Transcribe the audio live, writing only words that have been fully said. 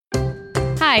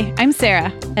Hi, I'm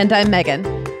Sarah. And I'm Meagan.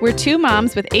 We're two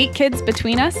moms with 8 kids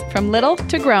between us, from little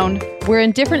to grown. We're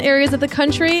in different areas of the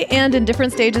country and in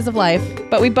different stages of life.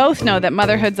 But we both know that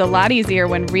motherhood's a lot easier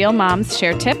when real moms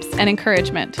share tips and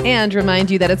encouragement. And remind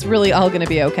you that it's really all going to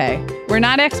be okay. We're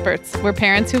not experts. We're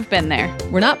parents who've been there.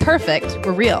 We're not perfect.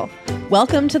 We're real.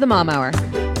 Welcome to the Mom Hour.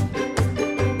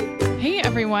 Hey,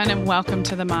 everyone, and welcome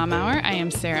to the Mom Hour. I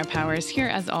am Sarah Powers here,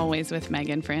 as always, with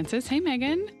Meagan Francis. Hey,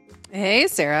 Meagan. Hey,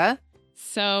 Sarah.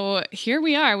 So here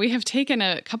we are. We have taken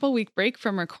a couple-week break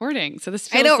from recording. So this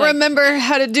feels I don't remember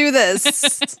how to do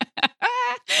this.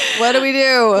 What do we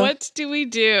do? What do we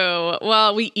do?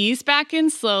 Well, we ease back in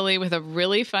slowly with a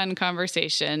really fun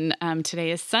conversation.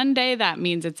 Today is Sunday. That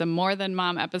means it's a More Than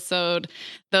Mom episode.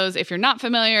 Those, if you're not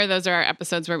familiar, those are our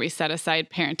episodes where we set aside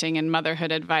parenting and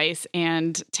motherhood advice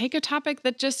and take a topic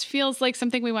that just feels like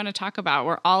something we want to talk about.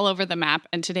 We're all over the map.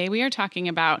 And today we are talking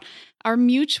about our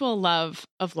mutual love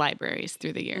of libraries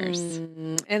through the years.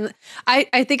 And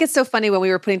I think it's so funny when we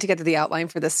were putting together the outline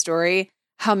for this story,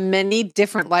 how many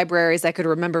different libraries I could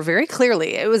remember very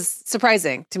clearly. It was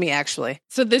surprising to me, actually.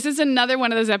 So this is another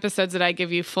one of those episodes that I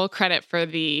give you full credit for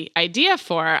the idea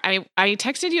for. I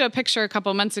texted you a picture a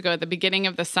couple months ago at the beginning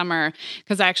of the summer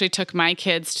because I actually took my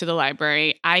kids to the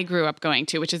library I grew up going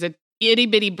to, which is a itty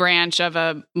bitty branch of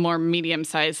a more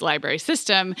medium-sized library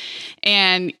system.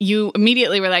 And you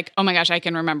immediately were like, oh my gosh, I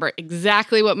can remember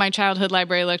exactly what my childhood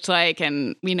library looked like.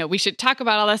 And, you know, we should talk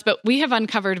about all this, but we have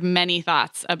uncovered many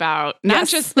thoughts about not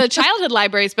just the childhood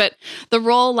libraries, but the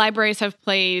role libraries have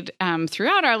played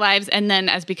throughout our lives. And then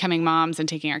as becoming moms and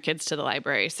taking our kids to the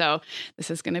library. So this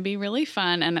is going to be really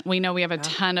fun. And we know we have a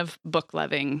ton of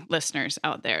book-loving listeners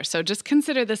out there. So just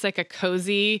consider this like a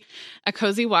cozy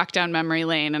walk down memory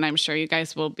lane. And I'm sure you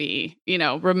guys will be, you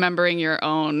know, remembering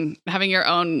having your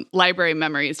own library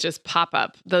memories just pop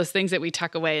up. Those things that we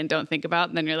tuck away and don't think about.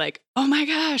 And then you're like, oh my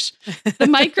gosh, the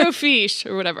microfiche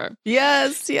or whatever.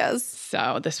 Yes.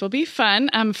 So this will be fun.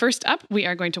 First up, we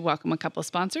are going to welcome a couple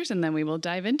sponsors and then we will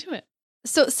dive into it.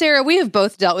 So, Sarah, we have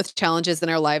both dealt with challenges in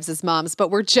our lives as moms,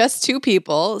 but we're just two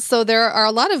people. So there are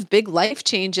a lot of big life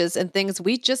changes and things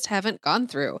we just haven't gone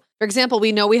through. For example,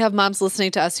 we know we have moms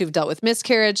listening to us who've dealt with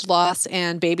miscarriage, loss,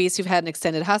 and babies who've had an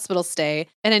extended hospital stay.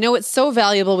 And I know it's so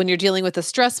valuable when you're dealing with a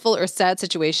stressful or sad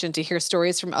situation to hear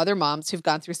stories from other moms who've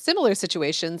gone through similar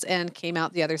situations and came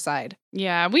out the other side.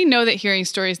 Yeah, we know that hearing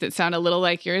stories that sound a little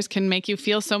like yours can make you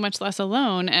feel so much less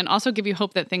alone and also give you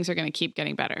hope that things are going to keep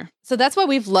getting better. So that's why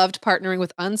we've loved partnering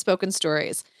with Unspoken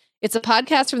Stories. It's a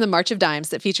podcast from the March of Dimes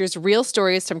that features real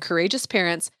stories from courageous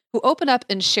parents who open up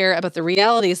and share about the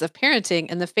realities of parenting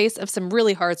in the face of some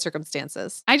really hard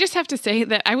circumstances. I just have to say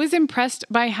that I was impressed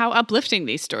by how uplifting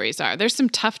these stories are. There's some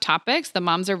tough topics. The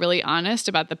moms are really honest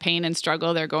about the pain and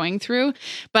struggle they're going through,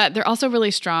 but they're also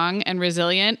really strong and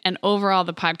resilient. And overall,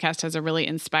 the podcast has a really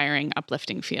inspiring,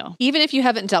 uplifting feel. Even if you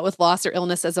haven't dealt with loss or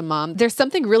illness as a mom, there's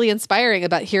something really inspiring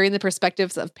about hearing the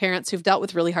perspectives of parents who've dealt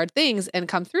with really hard things and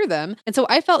come through them. And so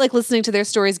I felt like listening to their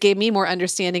stories gave me more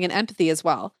understanding and empathy as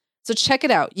well. So check it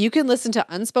out. You can listen to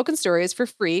Unspoken Stories for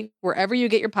free wherever you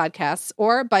get your podcasts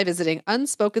or by visiting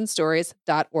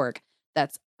unspokenstories.org.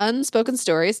 That's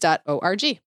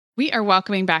unspokenstories.org. We are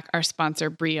welcoming back our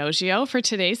sponsor, Briogeo, for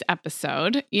today's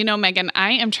episode. You know, Meagan,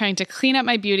 I am trying to clean up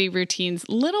my beauty routines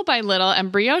little by little,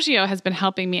 and Briogeo has been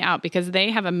helping me out because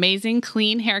they have amazing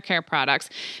clean hair care products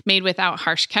made without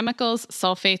harsh chemicals,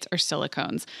 sulfates, or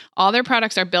silicones. All their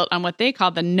products are built on what they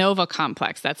call the Nova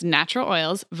Complex. That's natural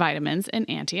oils, vitamins, and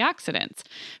antioxidants.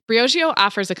 Briogeo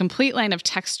offers a complete line of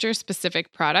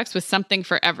texture-specific products with something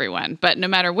for everyone. But no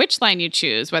matter which line you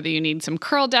choose, whether you need some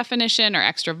curl definition or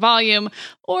extra volume,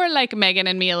 or like Meagan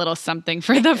and me, a little something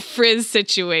for the frizz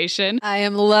situation. I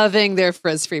am loving their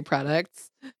frizz-free products.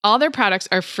 All their products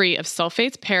are free of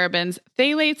sulfates, parabens,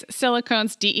 phthalates,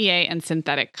 silicones, DEA, and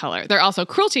synthetic color. They're also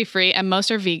cruelty-free, and most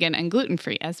are vegan and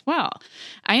gluten-free as well.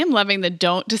 I am loving the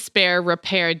Don't Despair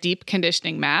Repair Deep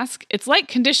Conditioning Mask. It's like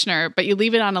conditioner, but you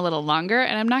leave it on a little longer,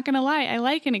 and I'm not going to lie, I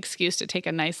like an excuse to take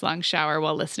a nice long shower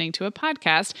while listening to a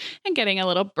podcast and getting a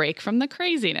little break from the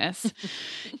craziness.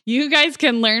 You guys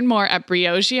can learn more at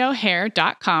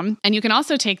briogeohair.com, and you can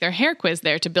also take their hair quiz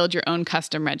there to build your own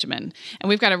custom regimen. And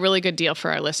we've got a really good deal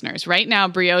for our listeners. Right now,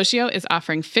 Briogeo is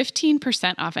offering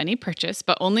 15% off any purchase,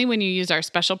 but only when you use our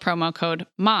special promo code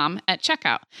MOM at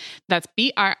checkout. That's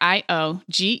BRIOGEO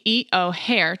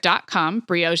hair.com,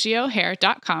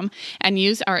 briogeohair.com, and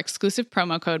use our exclusive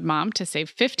promo code MOM to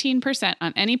save 15%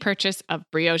 on any purchase of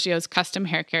Briogeo's custom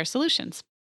hair care solutions.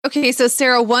 Okay, so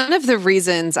Sarah, one of the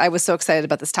reasons I was so excited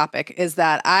about this topic is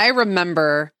that I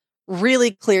remember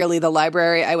really clearly the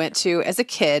library I went to as a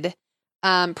kid.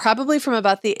 Probably from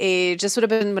about the age, this would have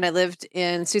been when I lived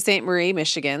in Sault Ste. Marie,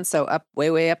 Michigan. So up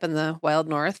way up in the wild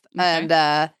north.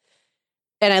 Okay.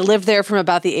 And I lived there from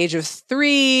about the age of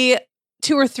 2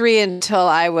 or 3 until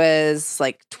I was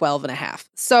like 12 and a half.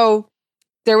 So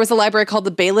there was a library called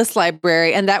the Bayless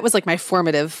Library, and that was like my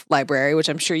formative library, which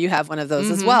I'm sure you have one of those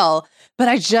as well. But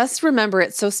I just remember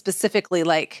it so specifically,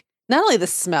 like not only the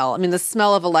smell, I mean, the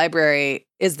smell of a library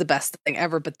is the best thing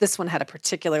ever, but this one had a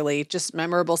particularly just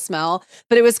memorable smell.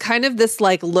 But it was kind of this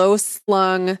like low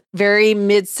slung, very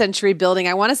mid-century building.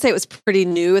 I want to say it was pretty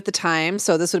new at the time.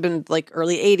 So this would have been like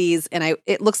early 80s. And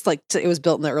it looks like it was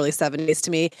built in the early 70s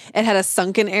to me. It had a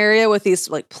sunken area with these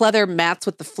like pleather mats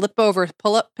with the flip over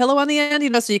pull-up pillow on the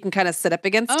end, so you can kind of sit up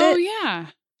against it. Oh, yeah.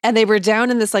 And they were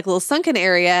down in this like little sunken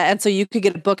area. And so you could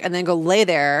get a book and then go lay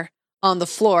there on the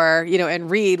floor, and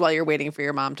read while you're waiting for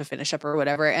your mom to finish up or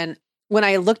whatever. And when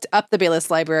I looked up the Bayless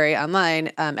Library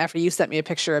online, after you sent me a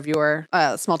picture of your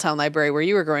small town library where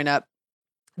you were growing up,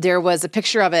 there was a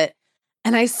picture of it.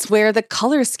 And I swear the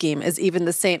color scheme is even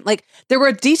the same. Like there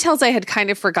were details I had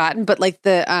kind of forgotten, but like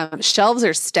the shelves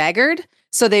are staggered.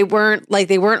 So they weren't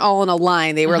all in a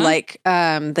line. They were like,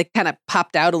 they kind of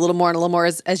popped out a little more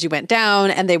as you went down.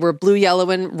 And they were blue,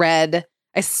 yellow, and red.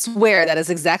 I swear that is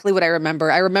exactly what I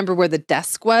remember. I remember where the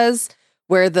desk was,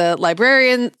 where the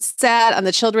librarian sat on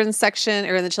the children's section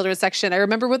or in the children's section. I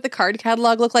remember what the card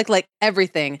catalog looked like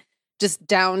everything, just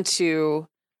down to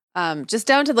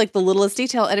like the littlest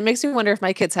detail. And it makes me wonder if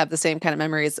my kids have the same kind of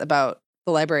memories about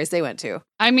the libraries they went to.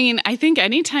 I mean, I think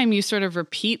anytime you sort of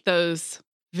repeat those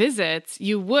visits,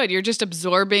 you're just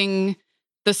absorbing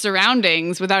the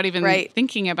surroundings without even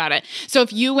thinking about it. So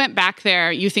if you went back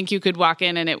there, you think you could walk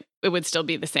in and it would still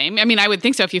be the same? I mean, I would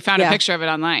think so if you found a picture of it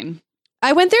online.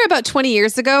 I went there about 20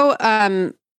 years ago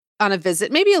on a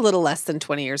visit, maybe a little less than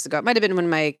 20 years ago. It might have been when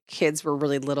my kids were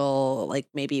really little, like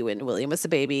maybe when William was a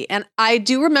baby. And I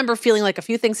do remember feeling like a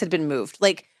few things had been moved.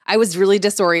 Like I was really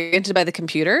disoriented by the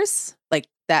computers. Like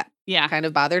that kind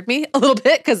of bothered me a little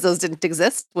bit because those didn't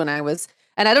exist when I was,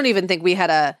 and I don't even think we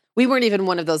weren't even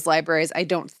one of those libraries, I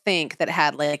don't think, that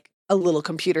had like a little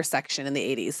computer section in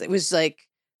the 80s. It was like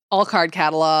all card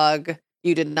catalog.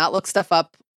 You did not look stuff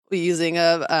up using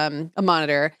a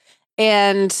monitor.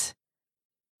 And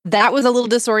that was a little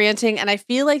disorienting. And I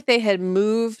feel like they had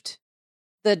moved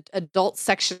the adult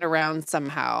section around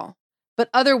somehow. But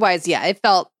otherwise, it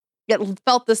felt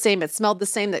the same. It smelled the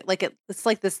same. That like it's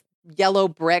like this yellow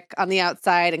brick on the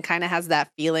outside and kind of has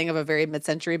that feeling of a very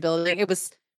mid-century building. It was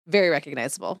very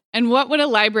recognizable. And what would a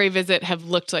library visit have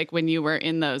looked like when you were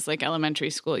in those like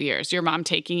elementary school years? Your mom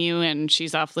taking you and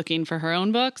she's off looking for her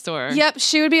own books, or? Yep,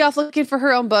 she would be off looking for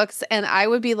her own books. And I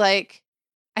would be like,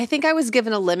 I think I was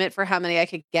given a limit for how many I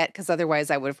could get because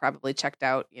otherwise I would have probably checked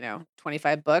out,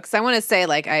 25 books. I want to say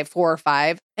like I have 4 or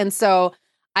 5. And so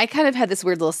I kind of had this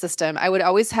weird little system. I would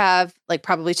always have like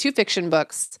probably 2 fiction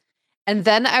books. And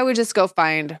then I would just go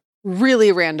find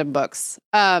really random books.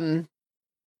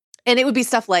 And it would be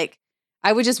stuff like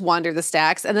I would just wander the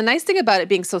stacks. And the nice thing about it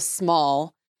being so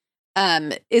small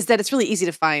is that it's really easy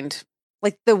to find.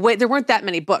 Like there weren't that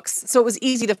many books. So it was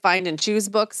easy to find and choose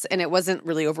books. And it wasn't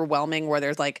really overwhelming where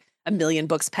there's like a million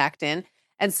books packed in.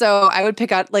 And so I would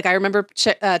pick out, like I remember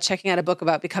checking out a book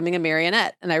about becoming a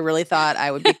marionette. And I really thought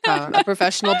I would become a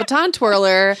professional baton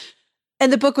twirler.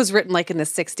 And the book was written like in the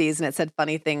 60s and it said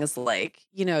funny things like,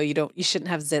 you shouldn't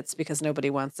have zits because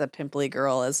nobody wants a pimply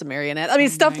girl as a marionette. I mean,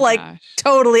 stuff like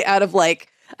totally out of like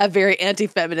a very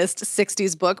anti-feminist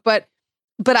 60s book. But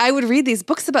I would read these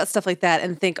books about stuff like that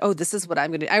and think, oh, this is what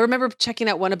I'm going to do. I remember checking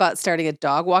out one about starting a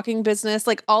dog walking business,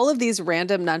 like all of these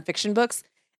random nonfiction books.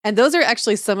 And those are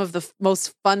actually some of the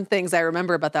most fun things I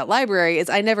remember about that library is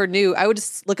I never knew. I would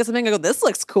just look at something and go, this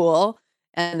looks cool.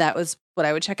 And that was what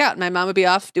I would check out. My mom would be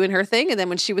off doing her thing. And then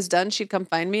when she was done, she'd come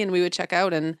find me and we would check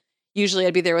out. And usually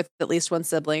I'd be there with at least one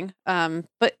sibling.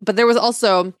 But there was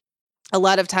also a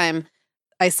lot of time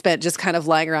I spent just kind of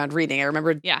lying around reading. I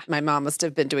remember my mom must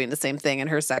have been doing the same thing in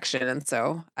her section. And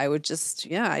so I would just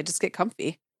get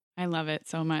comfy. I love it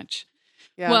so much.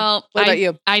 Yeah. Well, what about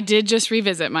you? I did just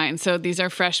revisit mine. So these are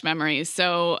fresh memories.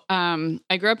 So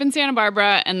I grew up in Santa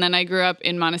Barbara and then I grew up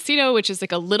in Montecito, which is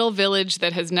like a little village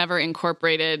that has never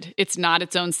incorporated. It's not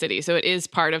its own city. So it is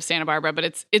part of Santa Barbara,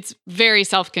 but it's very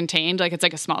self-contained. Like it's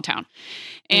like a small town.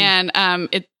 And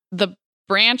the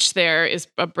branch there is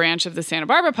a branch of the Santa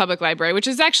Barbara Public Library, which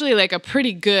is actually like a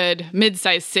pretty good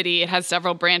mid-sized city. It has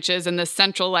several branches and the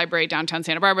central library downtown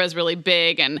Santa Barbara is really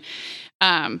big. And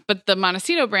But the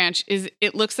Montecito branch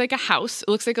it looks like a house. It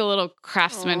looks like a little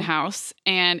craftsman house.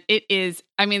 And it is,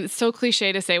 I mean, it's so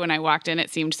cliche to say when I walked in, it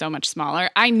seemed so much smaller.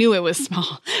 I knew it was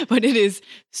small, but it is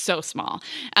so small.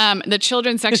 The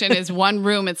children's section is one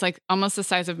room. It's like almost the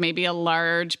size of maybe a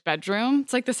large bedroom.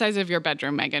 It's like the size of your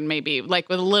bedroom, Meagan, maybe like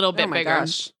with a little bit bigger.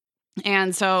 Gosh.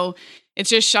 And so it's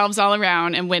just shelves all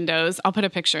around and windows. I'll put a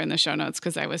picture in the show notes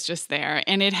because I was just there.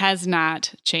 And it has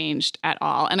not changed at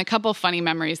all. And a couple funny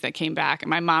memories that came back, and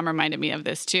my mom reminded me of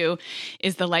this too,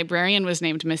 is the librarian was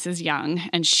named Mrs. Young.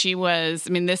 And she was, I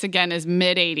mean, this again is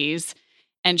mid-'80s.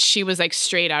 And she was like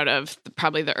straight out of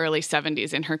probably the early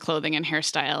 70s in her clothing and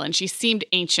hairstyle. And she seemed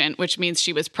ancient, which means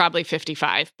she was probably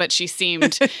 55, but she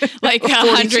seemed like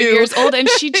 100 years old. And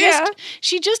she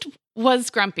just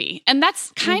was grumpy. And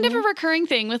that's kind of a recurring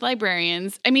thing with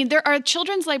librarians. I mean, there are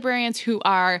children's librarians who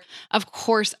are, of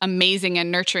course, amazing and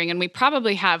nurturing. And we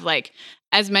probably have like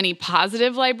as many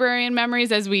positive librarian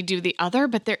memories as we do the other,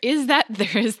 but there is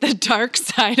the dark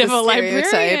side of a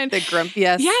librarian. The grump,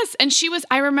 yes. Yes. And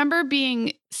I remember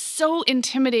being so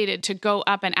intimidated to go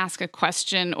up and ask a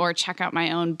question or check out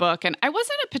my own book. And I was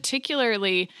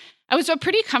a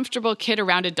pretty comfortable kid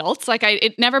around adults. Like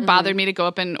it never bothered me to go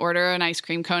up and order an ice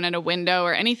cream cone at a window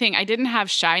or anything. I didn't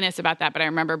have shyness about that, but I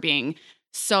remember being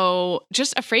so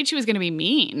just afraid she was going to be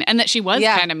mean and that she was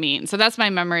kind of mean. So that's my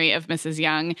memory of Mrs.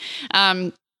 Young.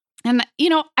 And,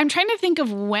 I'm trying to think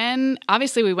of when,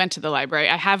 obviously we went to the library.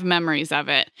 I have memories of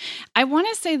it. I want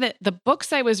to say that the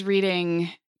books I was reading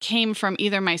came from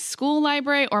either my school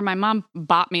library or my mom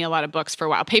bought me a lot of books for a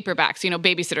while, paperbacks,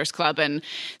 Babysitter's Club and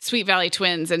Sweet Valley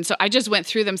Twins. And so I just went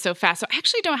through them so fast. So I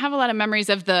actually don't have a lot of memories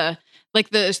of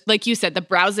like you said, the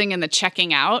browsing and the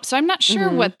checking out. So I'm not sure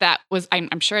what that was.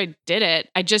 I'm sure I did it.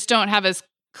 I just don't have as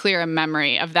clear a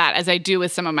memory of that as I do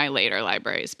with some of my later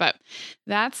libraries, but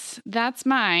that's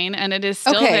mine. And it is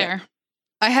still there.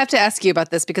 I have to ask you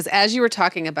about this because as you were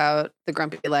talking about the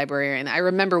grumpy librarian, I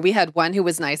remember we had one who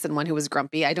was nice and one who was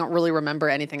grumpy. I don't really remember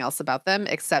anything else about them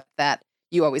except that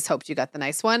you always hoped you got the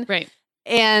nice one. Right.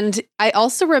 And I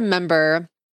also remember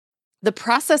the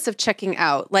process of checking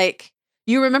out. Like,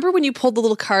 you remember when you pulled the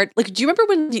little card? Like, do you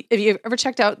remember if you ever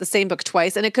checked out the same book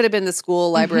twice? And it could have been the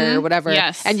school library or whatever.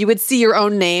 Yes. And you would see your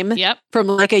own name from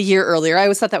like a year earlier. I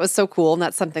always thought that was so cool. And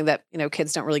that's something that,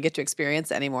 kids don't really get to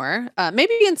experience anymore.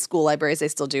 Maybe in school libraries they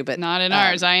still do, but not in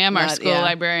ours. I am our school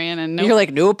librarian. And you're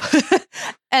like, nope.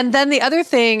 And then the other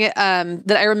thing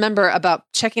that I remember about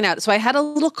checking out. So I had a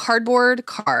little cardboard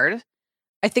card.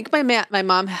 I think my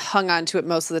mom hung on to it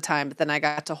most of the time, but then I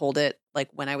got to hold it like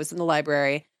when I was in the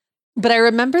library. But I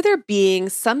remember there being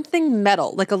something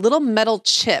metal, like a little metal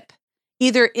chip,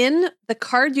 either in the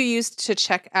card you used to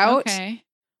check out,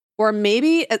 or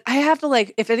maybe I have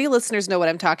to if any listeners know what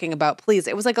I'm talking about, please.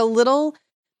 It was like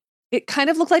it kind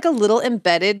of looked like a little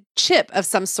embedded chip of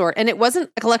some sort. And it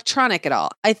wasn't electronic at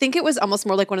all. I think it was almost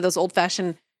more like one of those old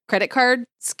fashioned credit card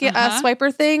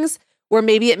swiper things where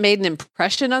maybe it made an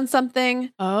impression on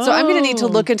something. Oh. So I'm going to need to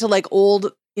look into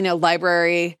old,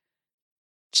 library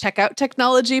checkout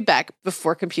technology back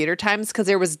before computer times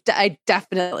because I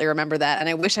definitely remember that, and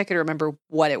I wish I could remember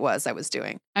what it was I was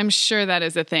doing. I'm sure that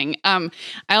is a thing. I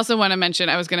also want to mention,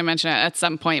 I was going to mention it at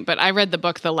some point, but I read the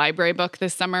book, The Library Book,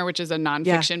 this summer, which is a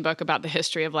nonfiction book about the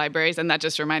history of libraries, and that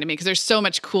just reminded me because there's so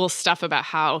much cool stuff about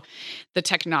how the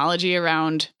technology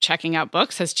around checking out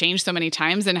books has changed so many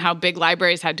times and how big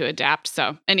libraries had to adapt.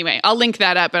 So anyway, I'll link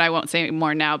that up, and I won't say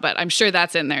more now, but I'm sure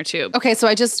that's in there too. Okay, so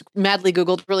I just madly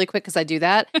Googled really quick because I do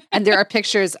that. And there are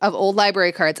pictures of old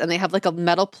library cards and they have like a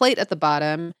metal plate at the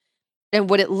bottom. And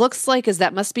what it looks like is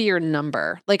that must be your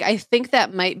number. Like, I think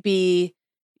that might be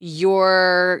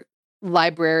your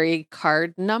library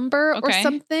card number or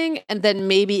something. And then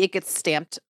maybe it gets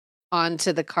stamped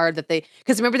onto the card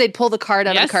because remember they'd pull the card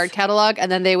out of the card catalog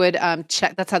and then they would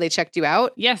check. That's how they checked you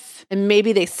out. Yes. And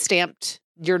maybe they stamped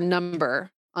your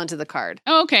number onto the card.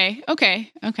 Oh, okay.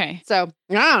 So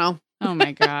I don't know. Oh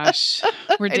my gosh.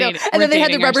 We're dating. And then they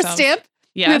had the rubber stamp.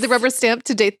 Yes. You had the rubber stamp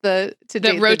to date that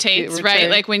rotates, right?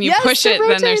 Like when you push it,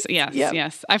 then there's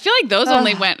yes. I feel like those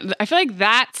I feel like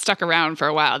that stuck around for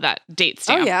a while, that date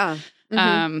stamp. Oh yeah.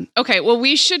 Mm-hmm. Okay, well,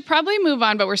 we should probably move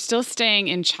on, but we're still staying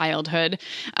in childhood.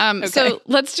 So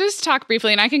let's just talk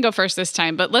briefly, and I can go first this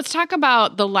time, but let's talk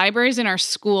about the libraries in our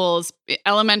schools,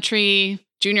 elementary,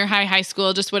 junior high, high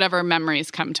school, just whatever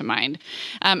memories come to mind.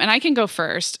 And I can go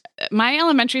first. My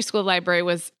elementary school library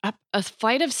was up a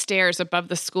flight of stairs above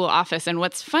the school office. And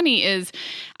what's funny is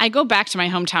I go back to my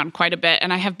hometown quite a bit,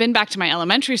 and I have been back to my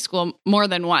elementary school more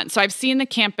than once. So I've seen the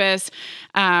campus.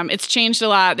 It's changed a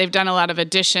lot. They've done a lot of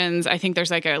additions. I think there's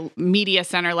like a media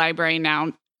center library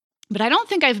now. But I don't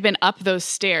think I've been up those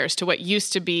stairs to what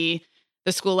used to be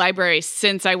the school library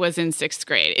since I was in sixth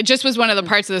grade. It just was one of the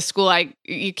parts of the school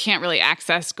you can't really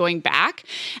access going back.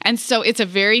 And so it's a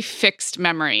very fixed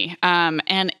memory.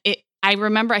 I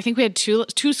remember, I think we had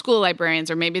two school librarians,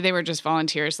 or maybe they were just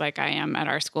volunteers like I am at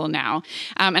our school now.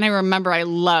 And I remember I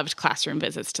loved classroom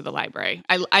visits to the library.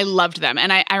 I loved them.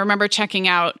 And I remember checking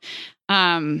out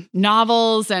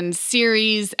novels and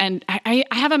series. And I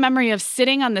have a memory of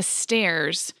sitting on the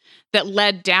stairs that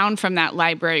led down from that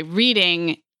library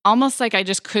reading, almost like I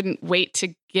just couldn't wait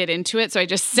to get into it. So I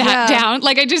just sat down.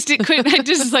 Like I just couldn't, I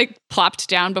just like plopped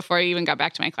down before I even got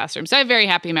back to my classroom. So I have very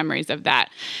happy memories of that.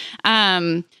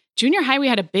 Junior high, we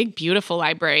had a big, beautiful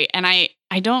library, and I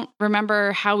don't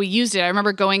remember how we used it. I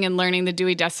remember going and learning the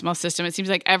Dewey Decimal System. It seems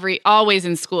like always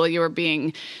in school, you were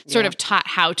being sort of taught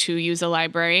how to use a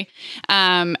library.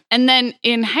 And then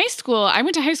in high school, I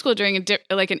went to high school during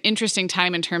an interesting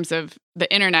time in terms of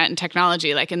the internet and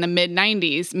technology, like in the mid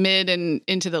and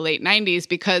into the late 90s,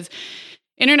 because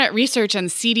internet research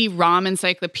and CD-ROM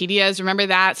encyclopedias, remember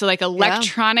that? So like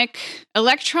electronic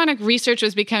research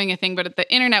was becoming a thing, but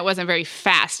the internet wasn't very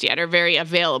fast yet or very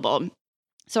available.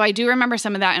 So I do remember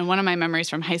some of that. And one of my memories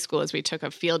from high school is we took a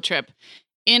field trip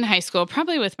in high school,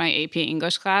 probably with my AP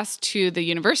English class, to the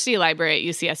university library at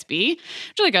UCSB,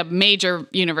 which is like a major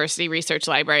university research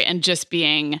library, and just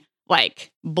being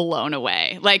like blown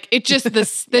away. Like it just,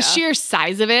 the sheer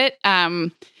size of it,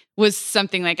 was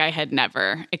something like I had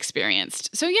never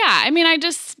experienced. So yeah, I mean, I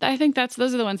think those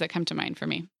are the ones that come to mind for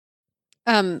me.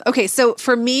 Okay. So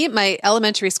for me, my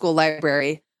elementary school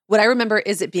library, what I remember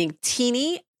is it being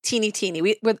teeny.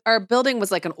 Our building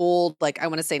was like an old, like I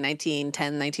want to say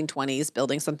 1910, 1920s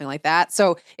building, something like that.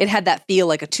 So it had that feel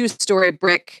like a 2-story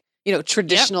brick,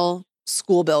 traditional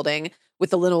school building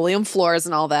with the linoleum floors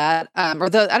and all that. I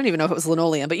don't even know if it was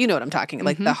linoleum, but you know what I'm talking,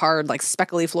 like the hard, like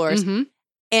speckly floors. Mm-hmm.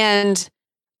 And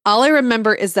all I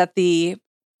remember is that the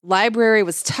library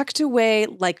was tucked away,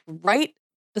 like right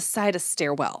beside a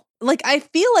stairwell. Like I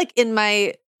feel like in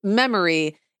my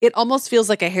memory, it almost feels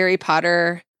like a Harry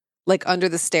Potter, like under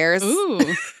the stairs. Ooh.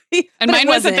 And mine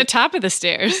was at the top of the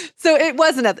stairs. So it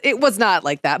was not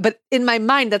like that. But in my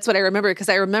mind, that's what I remember, because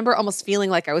I remember almost feeling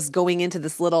like I was going into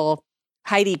this little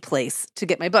hidey place to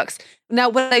get my books. Now,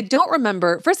 what I don't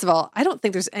remember, first of all, I don't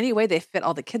think there's any way they fit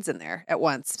all the kids in there at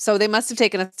once. So they must have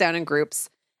taken us down in groups.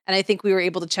 And I think we were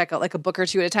able to check out like a book or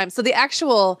two at a time. So the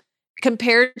actual,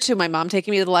 compared to my mom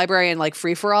taking me to the library and like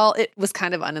free for all, it was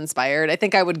kind of uninspired. I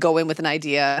think I would go in with an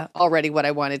idea already what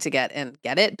I wanted to get and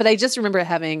get it. But I just remember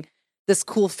having this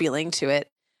cool feeling to it.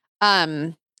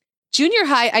 Junior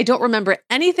high, I don't remember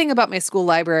anything about my school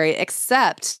library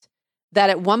except that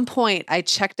at one point I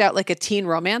checked out like a teen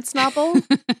romance novel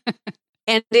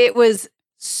and it was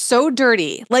so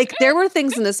dirty. Like there were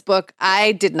things in this book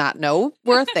I did not know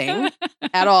were a thing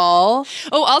at all.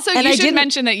 Oh, also you should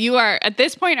mention that you are, at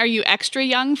this point, are you extra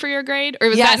young for your grade? Or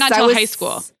was that not till high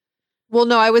school? Well,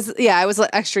 no, I was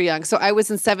extra young. So I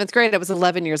was in 7th grade. I was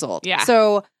 11 years old. Yeah.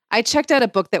 So I checked out a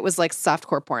book that was like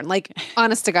softcore porn. Like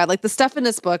honest to God, like the stuff in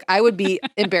this book, I would be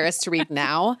embarrassed to read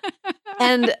now.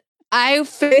 And I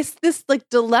faced this like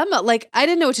dilemma. Like I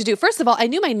didn't know what to do. First of all, I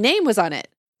knew my name was on it.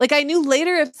 Like I knew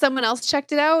later if someone else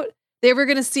checked it out, they were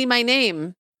going to see my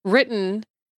name written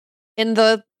in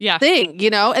the thing,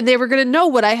 and they were going to know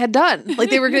what I had done.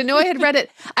 Like they were going to know I had read it.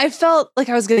 I felt like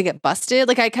I was going to get busted.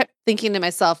 Like I kept thinking to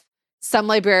myself, some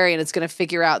librarian is going to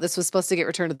figure out this was supposed to get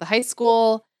returned to the high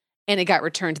school and it got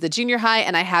returned to the junior high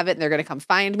and I have it and they're going to come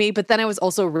find me. But then I was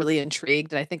also really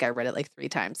intrigued and I think I read it like 3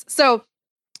 times. So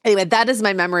anyway, that is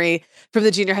my memory from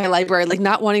the junior high library, like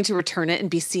not wanting to return it and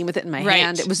be seen with it in my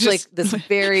hand. It was just like this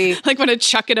very... like want to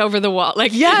chuck it over the wall.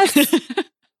 Like, yes.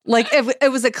 Like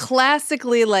it was a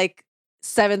classically like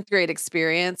 7th grade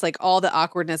experience, like all the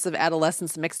awkwardness of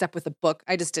adolescence mixed up with a book.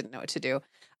 I just didn't know what to do.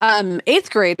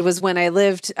 8th grade was when I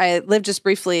lived just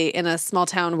briefly in a small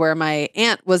town where my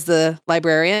aunt was the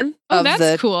librarian. Oh,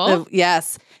 that's cool.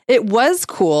 Yes, it was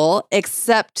cool,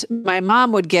 except my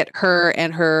mom would get her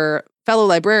and her fellow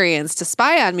librarians to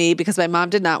spy on me because my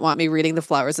mom did not want me reading the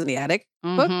Flowers in the Attic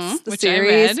books, which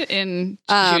series. I read in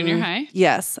junior high.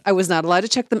 Yes, I was not allowed to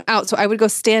check them out. So I would go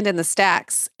stand in the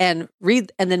stacks and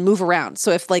read and then move around.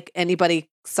 So if like anybody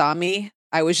saw me,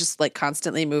 I was just like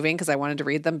constantly moving because I wanted to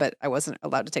read them, but I wasn't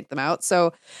allowed to take them out.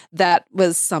 So that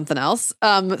was something else. So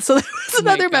that was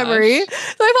another memory. So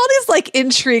I have all these like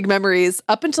intrigue memories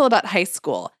up until about high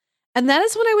school. And that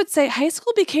is when I would say high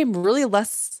school became really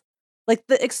less, like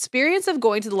the experience of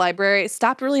going to the library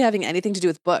stopped really having anything to do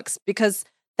with books because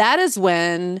that is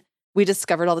when we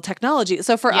discovered all the technology.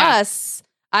 So for us,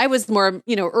 I was more,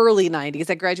 early 90s.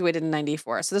 I graduated in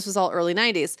 94. So this was all early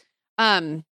 90s.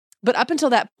 But up until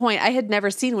that point, I had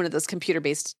never seen one of those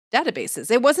computer-based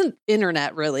databases. It wasn't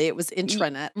internet, really. It was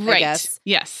intranet, I guess.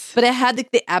 Yes. But it had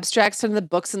the abstracts from the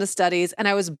books and the studies, and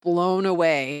I was blown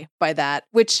away by that,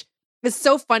 which is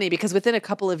so funny because within a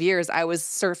couple of years, I was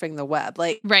surfing the web.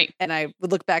 Right. And I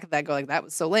would look back at that going, that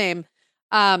was so lame.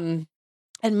 And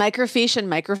microfiche and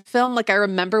microfilm, I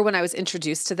remember when I was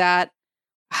introduced to that,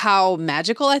 how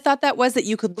magical I thought that was, that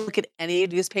you could look at any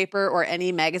newspaper or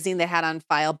any magazine they had on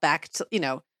file back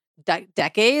to,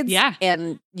 decades. Yeah.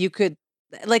 And you could,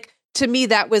 to me,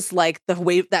 that was the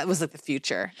way, that was the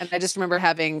future. And I just remember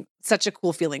having such a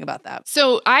cool feeling about that.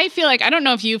 So I feel like, I don't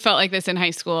know if you felt like this in high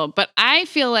school, but I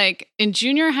feel like in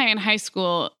junior high and high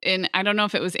school, I don't know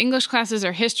if it was English classes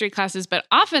or history classes, but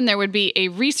often there would be a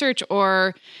research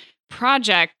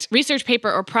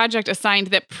paper or project assigned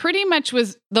that pretty much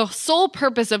was the sole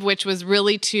purpose of which was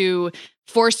really to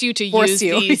force you to use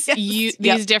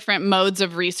these different modes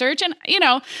of research. And,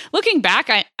 looking back,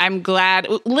 I'm glad.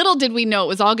 Little did we know it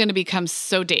was all going to become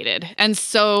so dated and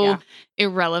so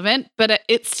irrelevant, but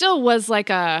it still was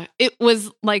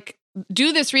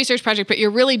do this research project, but you're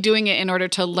really doing it in order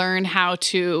to learn how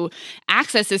to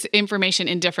access this information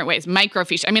in different ways.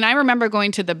 Microfiche. I mean, I remember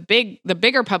going to the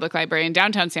bigger public library in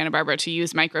downtown Santa Barbara to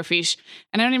use microfiche.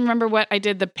 And I don't even remember what I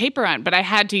did the paper on, but I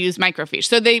had to use microfiche.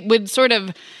 So they would sort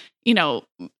of,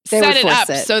 set it up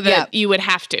so that you would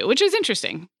have to, which is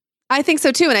interesting. I think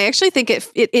so too. And I actually think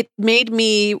it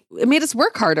made us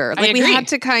work harder. I agree.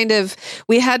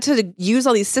 we had to use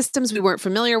all these systems we weren't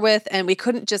familiar with, and we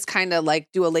couldn't just kind of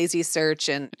do a lazy search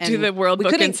and do the World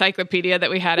Book Encyclopedia that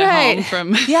we had at home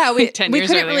from 10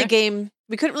 years earlier.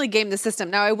 We couldn't really game the system.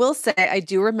 Now, I will say, I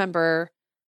do remember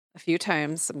a few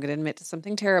times, I'm going to admit to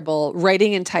something terrible,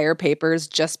 writing entire papers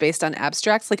just based on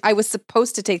abstracts. I was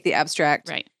supposed to take the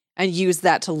abstract and use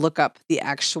that to look up the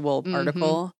actual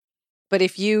article. But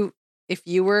if you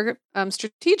were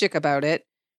strategic about it,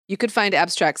 you could find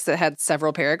abstracts that had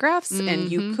several paragraphs,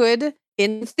 and you could,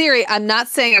 in theory, I'm not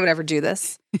saying I would ever do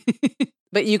this,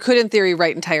 but you could, in theory,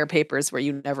 write entire papers where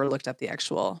you never looked up the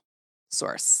actual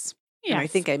source. Yeah, I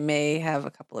think I may have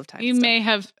a couple of times. You may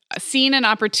have seen an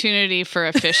opportunity for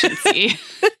efficiency.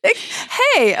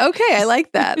 Hey, okay, I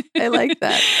like that.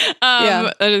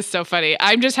 That is so funny.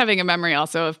 I'm just having a memory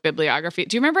also of bibliography.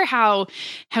 Do you remember how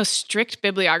strict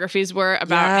bibliographies were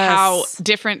about how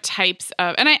different types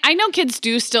of, and I know kids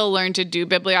do still learn to do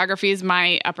bibliographies.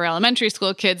 My upper elementary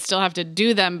school kids still have to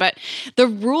do them, but the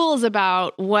rules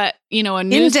about what, a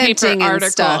newspaper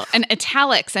article and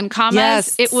italics and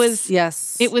commas, it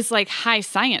was like high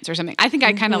science or something. I think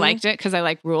I kind of liked it because I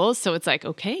like rules. So it's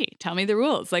okay, tell me the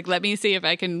rules. Let me see if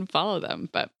I can follow them.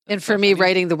 And for me,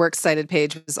 writing the works cited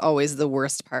page was always the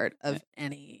worst part of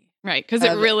any. Right. Because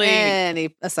it really,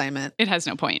 any assignment. It has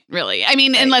no point, really. I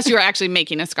mean, unless you were actually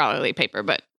making a scholarly paper,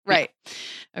 but. Right. Yeah.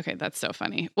 Okay, that's so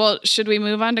funny. Well, should we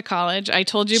move on to college? I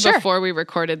told you before we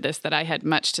recorded this that I had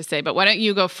much to say, but why don't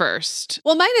you go first?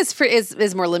 Well, mine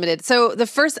is more limited. So the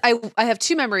first, I have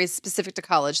two memories specific to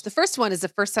college. The first one is the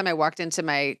first time I walked into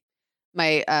my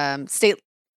state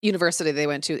university they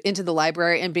went to, into the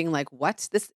library, and being like, what?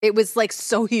 It was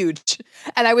so huge.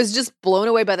 And I was just blown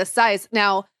away by the size.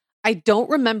 Now, I don't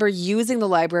remember using the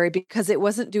library because it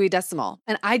wasn't Dewey Decimal,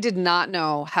 and I did not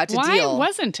know how to deal. Why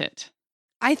wasn't it?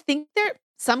 I think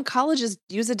some colleges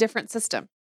use a different system.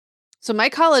 So my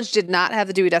college did not have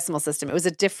the Dewey Decimal System. It was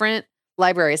a different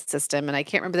library system, and I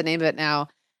can't remember the name of it now.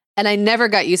 And I never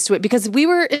got used to it because we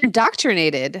were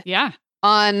indoctrinated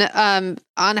on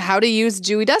how to use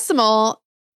Dewey Decimal.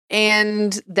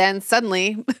 And then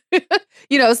suddenly,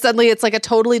 suddenly it's a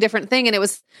totally different thing. And it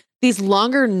was these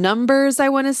longer numbers, I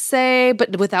want to say,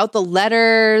 but without the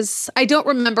letters. I don't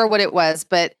remember what it was,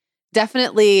 but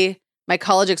definitely my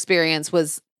college experience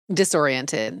was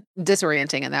disorienting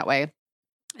in that way.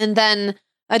 And then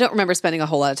I don't remember spending a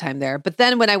whole lot of time there. But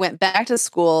then when I went back to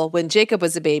school, when Jacob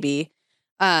was a baby,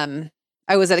 I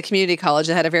was at a community college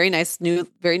that had a very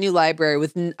new library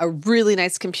with a really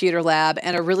nice computer lab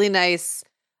and a really nice,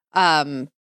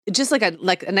 just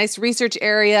a nice research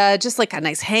area, just a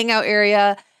nice hangout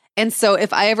area. And so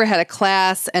if I ever had a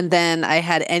class and then I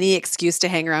had any excuse to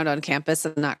hang around on campus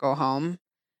and not go home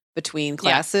between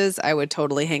classes, I would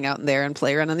totally hang out in there and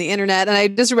play around on the internet. And I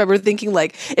just remember thinking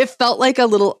it felt like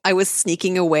I was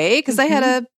sneaking away because I had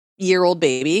a year-old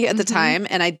baby at the time,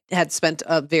 and I had spent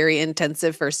a very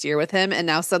intensive first year with him. And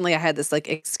now suddenly I had this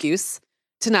excuse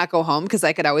to not go home because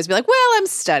I could always be well, I'm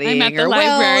studying. I'm at the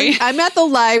library. I'm at the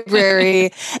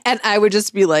library. And I would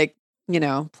just be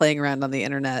playing around on the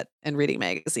internet and reading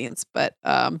magazines. But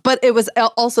it was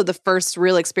also the first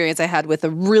real experience I had with a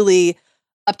really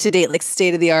up-to-date, like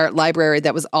state-of-the-art library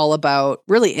that was all about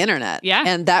really internet. Yeah.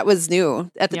 And that was new.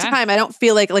 At the time, I don't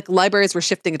feel like libraries were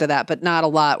shifting to that, but not a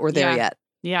lot were there yet.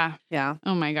 Yeah. Yeah.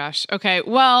 Oh my gosh. Okay.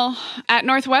 Well, at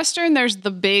Northwestern, there's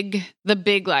the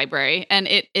big library, and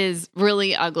it is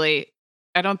really ugly.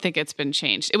 I don't think it's been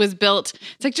changed. It was built,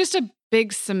 it's like just a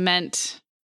big cement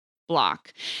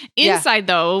block. Inside,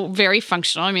 though, very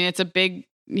functional. I mean, it's a big,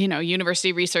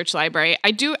 university research library.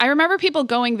 I remember people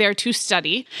going there to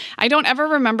study. I don't ever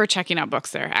remember checking out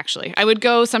books there, actually. I would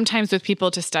go sometimes with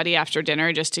people to study after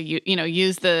dinner just to,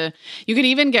 use you could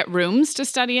even get rooms to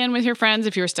study in with your friends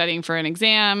if you were studying for an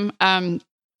exam. I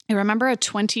remember a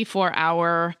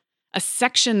 24-hour a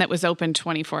section that was open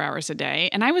 24 hours a day.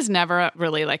 And I was never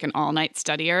really like an all-night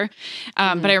studier.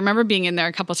 But I remember being in there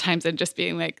a couple times and just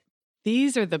being like,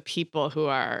 these are the people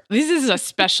this is a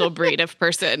special breed of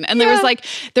person. And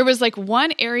there was like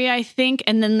one area, I think,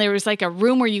 and then there was like a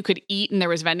room where you could eat and there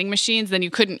was vending machines, then you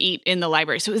couldn't eat in the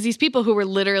library. So it was these people who were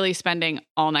literally spending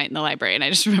all night in the library. And I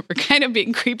just remember kind of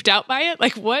being creeped out by it.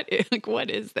 Like, what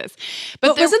is this?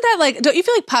 But wasn't that like, don't you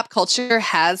feel like pop culture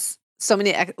has so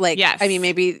many, like, yes. I mean,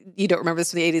 maybe you don't remember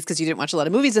this from the 80s because you didn't watch a lot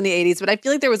of movies in the 80s, but I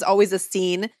feel like there was always a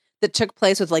scene that took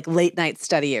place with like late night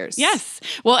studiers. Yes.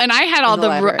 Well, and I had all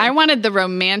I wanted the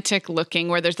romantic looking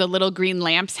where there's the little green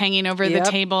lamps hanging over the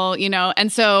table,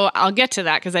 and so I'll get to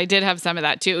that because I did have some of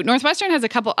that too. Northwestern has a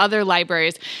couple other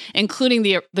libraries, including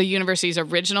the university's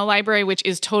original library, which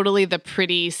is totally the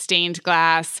pretty stained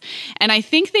glass. And I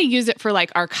think they use it for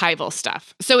like archival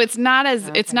stuff. So it's not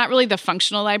it's not really the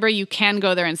functional library. You can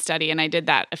go there and study. And I did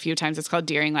that a few times. It's called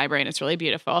Deering Library and it's really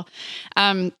beautiful.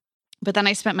 But then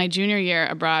I spent my junior year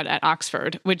abroad at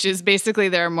Oxford, which is basically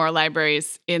there are more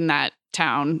libraries in that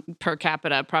town per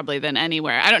capita probably than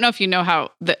anywhere. I don't know if you know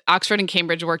how the Oxford and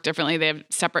Cambridge work differently. They have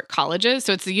separate colleges.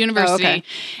 So it's the university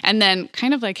and then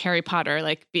kind of like Harry Potter,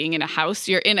 like being in a house,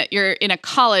 you're in a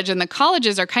college and the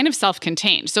colleges are kind of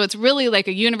self-contained. So it's really like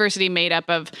a university made up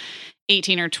of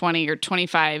 18 or 20 or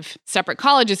 25 separate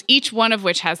colleges, each one of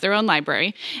which has their own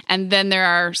library. And then there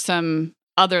are some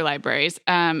other libraries.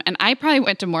 And I probably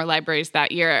went to more libraries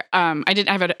that year. I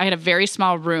had a very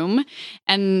small room.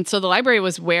 And so the library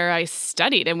was where I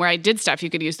studied and where I did stuff. You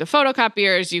could use the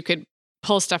photocopiers. You could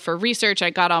pull stuff for research. I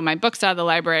got all my books out of the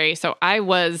library. So I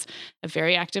was a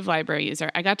very active library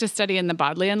user. I got to study in the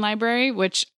Bodleian Library,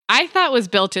 which I thought was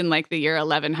built in like the year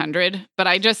 1100, but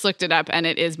I just looked it up and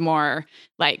it is more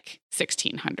like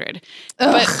 1600.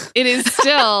 Ugh. But it is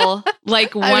still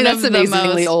like one of the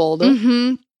amazingly most old.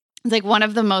 Mm-hmm. It's like one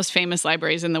of the most famous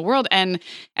libraries in the world. And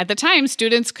at the time,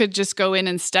 students could just go in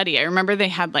and study. I remember they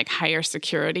had like higher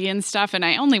security and stuff. And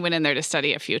I only went in there to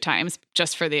study a few times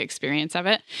just for the experience of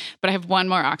it. But I have one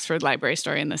more Oxford library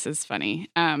story, and this is funny.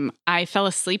 I fell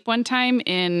asleep one time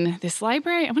in this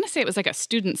library. I want to say it was like a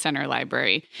student center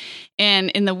library.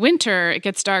 And in the winter, it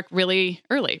gets dark really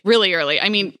early. I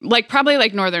mean, like probably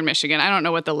like northern Michigan. I don't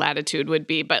know what the latitude would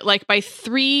be, but like by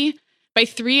 3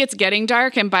 it's getting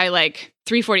dark, and by like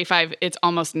 3:45 it's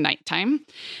almost nighttime.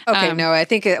 Okay, no, I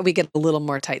think we get a little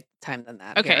more tight time than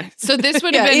that. Okay, here. So this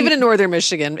would have been even in northern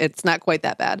Michigan, it's not quite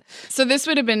that bad. So this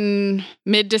would have been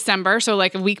mid-December, so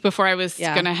like a week before I was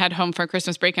going to head home for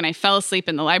Christmas break, and I fell asleep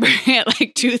in the library at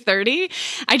like 2:30.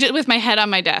 I did with my head on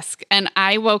my desk, and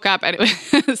I woke up and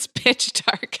it was pitch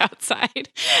dark outside,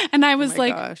 and I was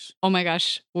oh my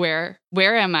gosh, where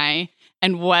am I?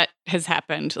 And what has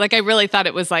happened? Like, I really thought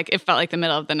it was like, it felt like the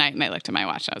middle of the night. And I looked at my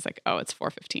watch and I was like, oh, it's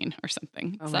 4:15 or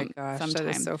something. Oh my gosh, that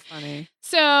is so funny.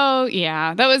 So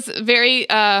yeah, that was very,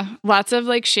 lots of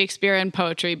like Shakespeare and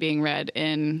poetry being read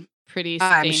in pretty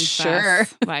stained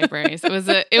glass libraries. It was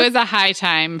a high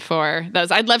time for those.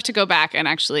 I'd love to go back and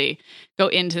actually go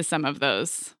into some of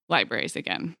those libraries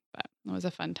again, but it was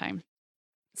a fun time.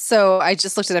 So I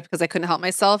just looked it up because I couldn't help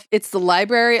myself. It's the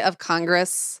Library of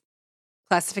Congress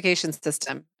classification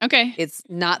system. Okay. It's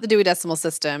not the Dewey Decimal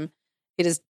System.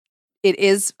 It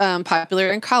is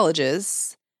popular in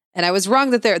colleges. And I was wrong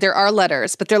that there are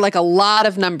letters, but they're like a lot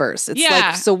of numbers. It's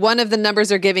like, so one of the numbers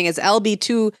they're giving is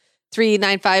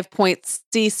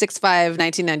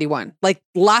LB2395.C651991. Like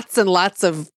lots and lots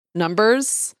of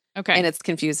numbers. Okay. And it's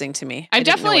confusing to me. I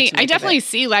definitely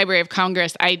see Library of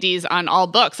Congress IDs on all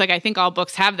books. Like I think all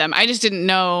books have them. I just didn't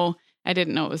know it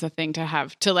was a thing to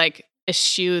have to like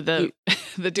eschew the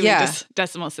Dewey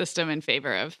Decimal System in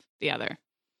favor of the other.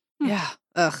 Yeah.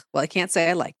 Ugh. Well, I can't say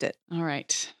I liked it. All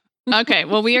right. Okay.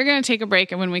 Well, we are going to take a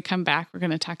break. And when we come back, we're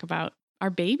going to talk about our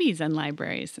babies and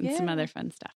libraries and some other fun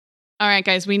stuff. All right,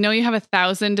 guys, we know you have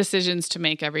 1,000 decisions to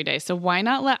make every day, so why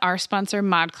not let our sponsor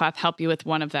ModCloth help you with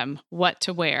one of them, what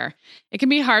to wear? It can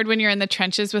be hard when you're in the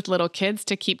trenches with little kids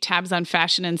to keep tabs on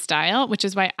fashion and style, which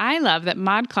is why I love that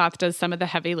ModCloth does some of the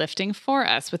heavy lifting for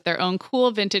us with their own cool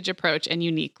vintage approach and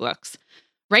unique looks.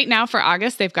 Right now for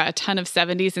August, they've got a ton of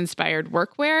 70s inspired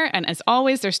workwear. And as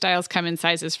always, their styles come in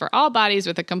sizes for all bodies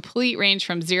with a complete range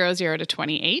from 0 to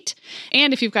 28.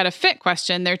 And if you've got a fit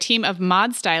question, their team of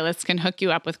mod stylists can hook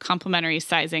you up with complimentary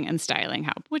sizing and styling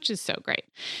help, which is so great.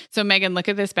 So Meagan, look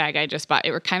at this bag I just bought.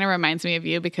 It kind of reminds me of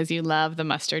you because you love the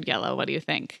mustard yellow. What do you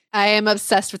think? I am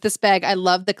obsessed with this bag. I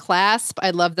love the clasp.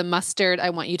 I love the mustard.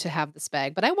 I want you to have this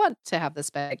bag, but I want to have this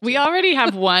bag too. We already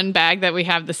have one bag that we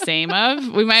have the same of.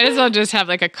 We might as well just have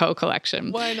like a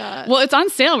co-collection. Why not? Well, it's on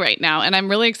sale right now, and I'm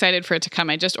really excited for it to come.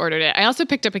 I just ordered it. I also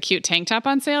picked up a cute tank top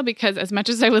on sale because as much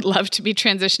as I would love to be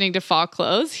transitioning to fall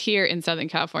clothes here in Southern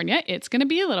California, it's going to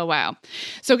be a little while.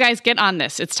 So guys, get on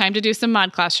this. It's time to do some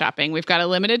ModCloth shopping. We've got a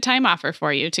limited time offer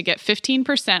for you to get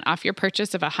 15% off your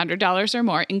purchase of $100 or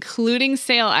more, including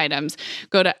sale items.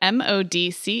 Go to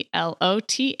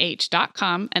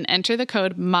modcloth.com and enter the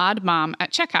code MODMOM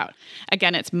at checkout.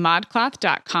 Again, it's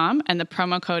modcloth.com, and the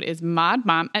promo code is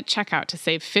MODMOM at checkout to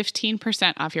save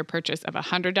 15% off your purchase of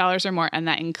 $100 or more, and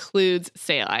that includes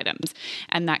sale items.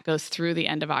 And that goes through the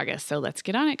end of August. So let's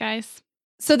get on it, guys.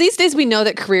 So these days we know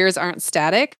that careers aren't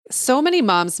static. So many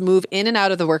moms move in and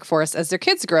out of the workforce as their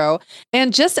kids grow.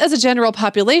 And just as a general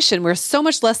population, we're so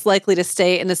much less likely to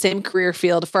stay in the same career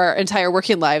field for our entire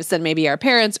working lives than maybe our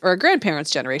parents or our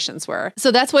grandparents' generations were.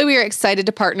 So that's why we are excited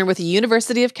to partner with the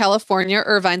University of California,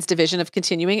 Irvine's Division of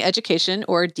Continuing Education,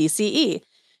 or DCE.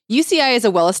 UCI is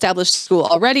a well-established school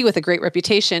already with a great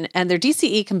reputation, and their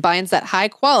DCE combines that high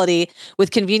quality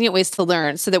with convenient ways to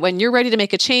learn so that when you're ready to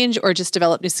make a change or just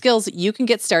develop new skills, you can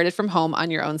get started from home on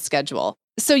your own schedule.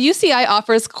 So UCI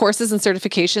offers courses and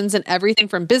certifications in everything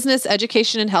from business,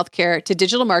 education, and healthcare to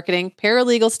digital marketing,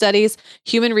 paralegal studies,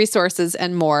 human resources,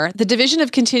 and more. The Division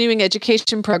of Continuing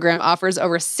Education program offers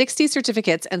over 60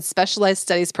 certificates and specialized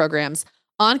studies programs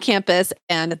on campus,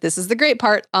 and this is the great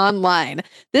part, online.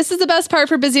 This is the best part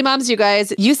for busy moms, you guys.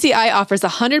 UCI offers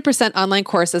 100% online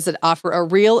courses that offer a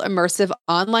real immersive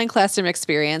online classroom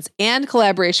experience and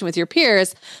collaboration with your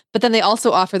peers, but then they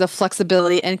also offer the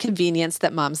flexibility and convenience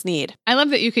that moms need. I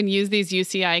love that you can use these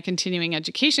UCI continuing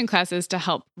education classes to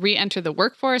help re-enter the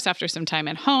workforce after some time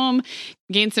at home,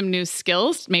 gain some new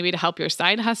skills, maybe to help your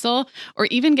side hustle, or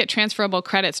even get transferable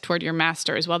credits toward your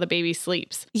master's while the baby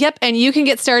sleeps. Yep, and you can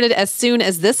get started as soon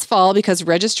as this fall because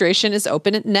registration is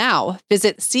open now.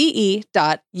 Visit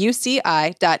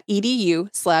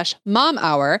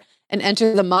ce.uci.edu/momhour and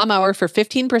enter the mom hour for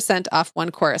 15% off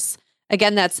one course.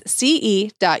 Again, that's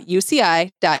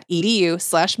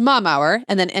ce.uci.edu/momhour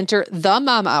and then enter the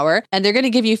mom hour, and they're going to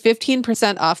give you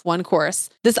 15% off one course.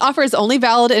 This offer is only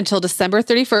valid until December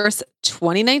 31st,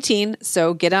 2019.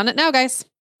 So get on it now, guys.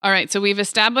 All right, so we've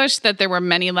established that there were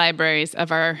many libraries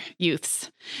of our youths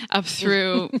up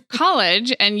through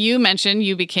college, and you mentioned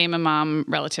you became a mom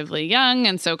relatively young,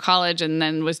 and so college and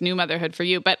then was new motherhood for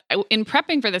you. But in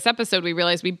prepping for this episode, we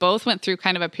realized we both went through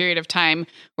kind of a period of time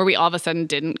where we all of a sudden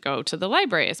didn't go to the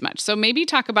library as much. So maybe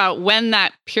talk about when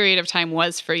that period of time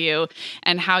was for you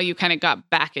and how you kind of got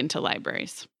back into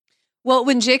libraries. Well,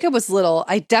 when Jacob was little,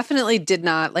 I definitely did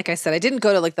not, like I said, I didn't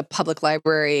go to like the public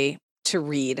library to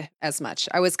read as much.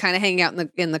 I was kind of hanging out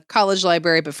in the college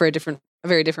library, but for a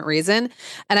very different reason.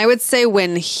 And I would say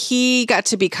when he got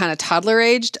to be kind of toddler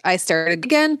aged, I started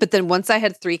again. But then once I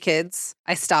had 3 kids,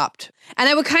 I stopped. And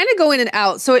I would kind of go in and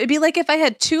out. So it'd be like if I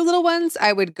had 2 little ones,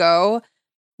 I would go.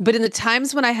 But in the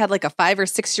times when I had like a 5 or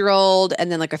 6 year old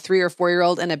and then like a 3 or 4 year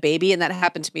old and a baby, and that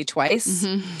happened to me twice.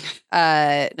 No.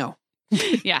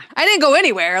 Yeah. I didn't go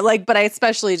anywhere. But I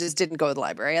especially just didn't go to the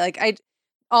library.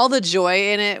 All the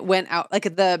joy in it went out. Like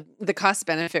the cost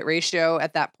benefit ratio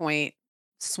at that point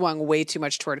swung way too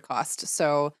much toward cost.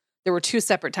 So there were 2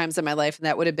 separate times in my life, and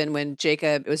that would have been when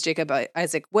it was Jacob,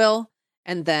 Isaac, Will,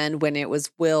 and then when it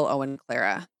was Will, Owen,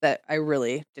 Clara, that I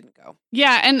really didn't go.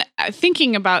 Yeah, and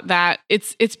thinking about that,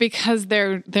 it's because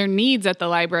their needs at the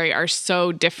library are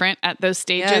so different at those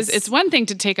stages. Yes. It's one thing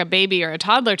to take a baby or a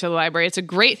toddler to the library. It's a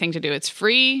great thing to do. It's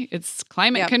free. It's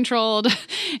climate controlled.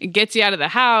 It gets you out of the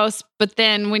house. But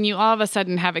then when you all of a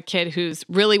sudden have a kid who's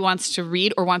really wants to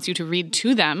read or wants you to read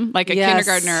to them, like a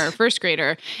kindergartner or a first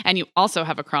grader, and you also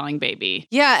have a crawling baby.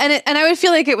 Yeah, and I would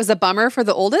feel like it was a bummer for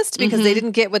the oldest because they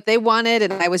didn't get what they wanted,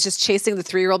 and I was just chasing the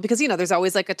 3-year-old because, there's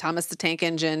always like a Thomas the Tank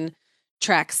Engine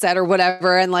track set or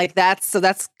whatever. And like, that's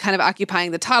kind of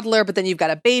occupying the toddler, but then you've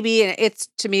got a baby. And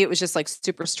to me, it was just like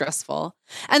super stressful.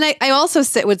 And I also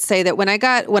would say that when I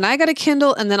got a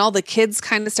Kindle and then all the kids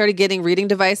kind of started getting reading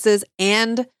devices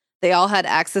and they all had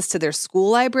access to their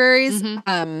school libraries,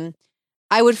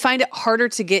 I would find it harder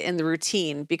to get in the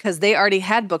routine because they already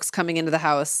had books coming into the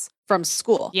house from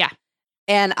school. Yeah.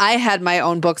 And I had my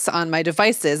own books on my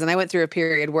devices. And I went through a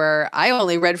period where I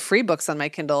only read free books on my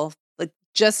Kindle, like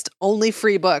just only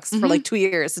free books for like 2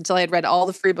 years until I had read all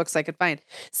the free books I could find.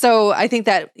 So I think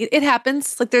that it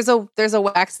happens. Like there's a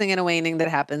waxing and a waning that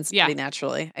happens pretty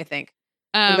naturally, I think.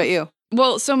 What about you?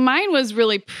 Well, so mine was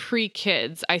really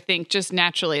pre-kids, I think, just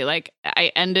naturally. Like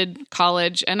I ended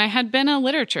college and I had been a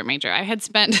literature major. I had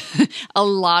spent a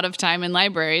lot of time in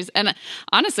libraries. And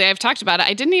honestly, I've talked about it.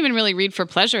 I didn't even really read for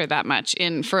pleasure that much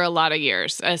for a lot of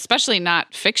years, especially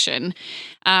not fiction.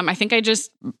 I think I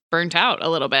just burnt out a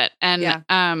little bit. And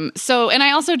and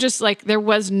I also just like, there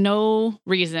was no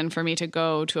reason for me to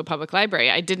go to a public library.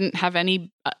 I didn't have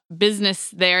any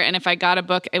business there. And if I got a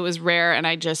book, it was rare and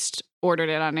I just ordered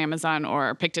it on Amazon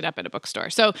or picked it up at a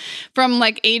bookstore. So from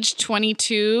like age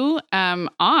 22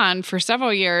 on for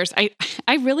several years,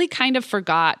 I really kind of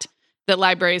forgot that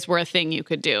libraries were a thing you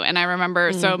could do. And I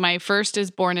remember, so my first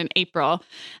is born in April.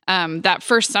 That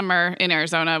first summer in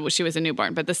Arizona, she was a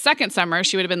newborn. But the second summer,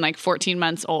 she would have been like 14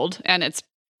 months old. And it's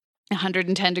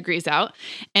 110 degrees out.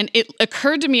 And it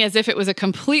occurred to me as if it was a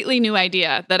completely new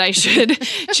idea that I should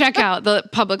check out the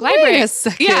public library. Wait a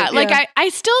second. I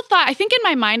still thought, I think in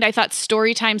my mind, I thought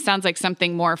story time sounds like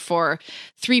something more for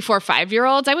 3, 4,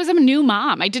 5-year-olds. I was a new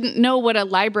mom. I didn't know what a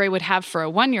library would have for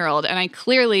a 1-year-old. And I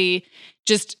clearly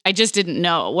I just didn't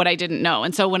know what I didn't know.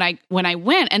 And so when I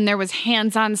went and there was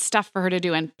hands-on stuff for her to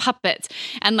do and puppets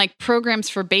and like programs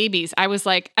for babies, I was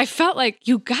like, I felt like,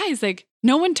 you guys, like,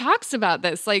 no one talks about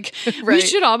this. Like, we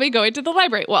should all be going to the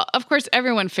library. Well, of course,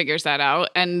 everyone figures that out.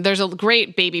 And there's a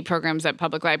great baby programs at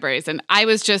public libraries. And I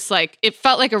was just like, it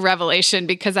felt like a revelation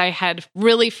because I had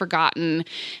really forgotten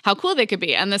how cool they could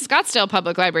be. And the Scottsdale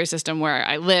Public Library System where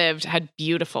I lived had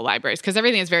beautiful libraries because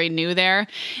everything is very new there.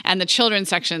 And the children's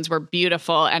sections were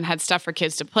beautiful and had stuff for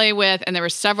kids to play with. And there were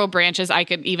several branches I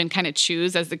could even kind of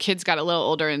choose. As the kids got a little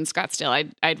older in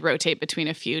Scottsdale, I'd rotate between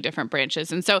a few different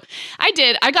branches. And so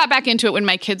I got back into it when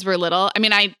my kids were little. I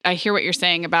mean, I hear what you're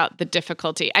saying about the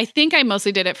difficulty. I think I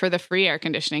mostly did it for the free air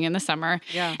conditioning in the summer.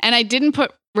 Yeah. And I didn't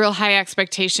put real high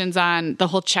expectations on the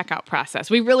whole checkout process.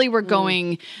 We really were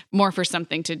going more for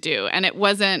something to do. And it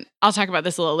wasn't, I'll talk about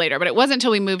this a little later, but it wasn't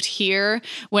until we moved here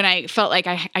when I felt like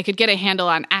I could get a handle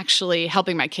on actually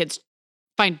helping my kids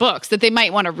find books that they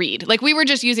might want to read. Like we were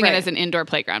just using it as an indoor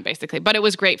playground basically, but it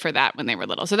was great for that when they were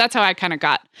little. So that's how I kind of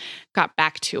got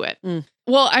back to it.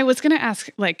 Well, I was going to ask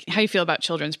like how you feel about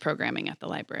children's programming at the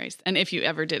libraries and if you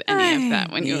ever did any of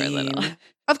that when you were little.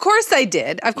 Of course I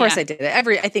did. I did.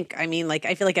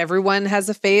 I feel like everyone has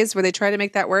a phase where they try to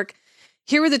make that work.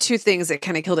 Here were the two things that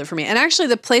kind of killed it for me. And actually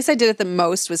the place I did it the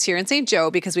most was here in St.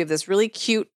 Joe because we have this really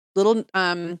cute little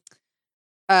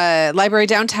library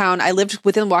downtown. I lived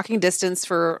within walking distance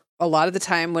for a lot of the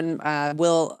time when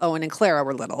Will, Owen, and Clara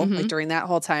were little, like during that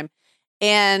whole time.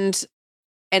 And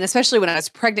especially when I was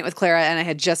pregnant with Clara and I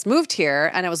had just moved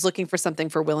here and I was looking for something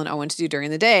for Will and Owen to do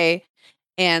during the day.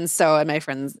 And my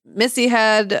friend Missy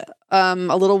had a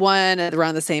little one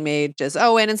around the same age as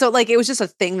Owen. And so like, it was just a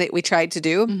thing that we tried to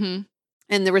do.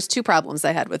 And there was two problems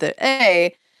I had with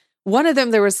it. One of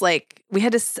them, there was like,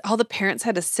 all the parents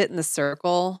had to sit in the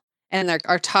circle and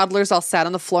our toddlers all sat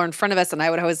on the floor in front of us. And I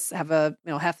would always have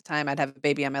half the time I'd have a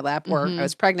baby on my lap or I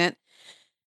was pregnant.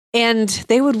 And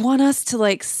they would want us to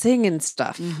like sing and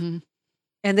stuff. And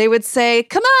they would say,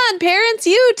 come on, parents,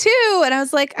 you too. And I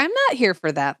was like, I'm not here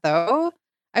for that though.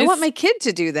 I want my kid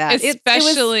to do that.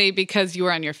 Especially because you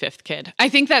were on your 5th kid. I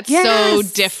think that's so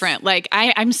different. Like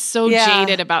I'm so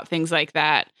jaded about things like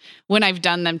that when I've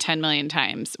done them 10 million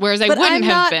times. Whereas I wouldn't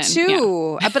have been.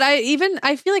 Too. Yeah. But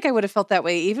I feel like I would have felt that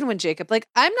way even when Jacob, like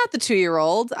I'm not the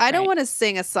 2-year-old. I don't want to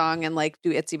sing a song and like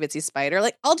do Itsy Bitsy Spider.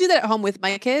 Like I'll do that at home with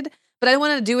my kid, but I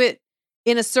want to do it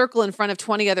in a circle in front of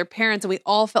 20 other parents. And we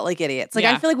all felt like idiots. Like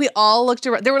I feel like we all looked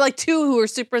around. There were like 2 who were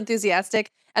super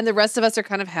enthusiastic. And the rest of us are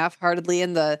kind of half-heartedly,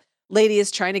 and the lady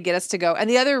is trying to get us to go. And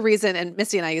the other reason, and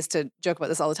Missy and I used to joke about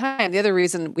this all the time, the other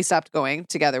reason we stopped going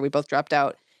together, we both dropped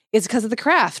out, is because of the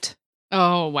craft.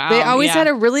 Oh, wow. They always had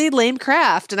a really lame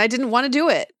craft, and I didn't want to do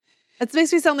it. That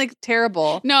makes me sound like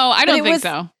terrible. No, I don't think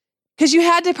so. Because you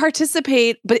had to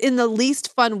participate, but in the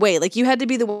least fun way. Like you had to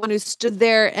be the one who stood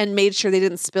there and made sure they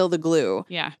didn't spill the glue.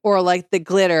 Yeah. Or like the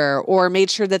glitter, or made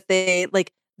sure that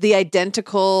the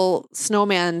identical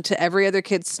snowman to every other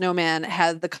kid's snowman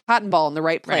had the cotton ball in the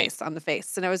right place on the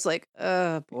face. And I was like,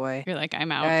 oh boy. You're like,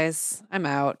 I'm out. Guys, I'm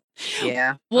out.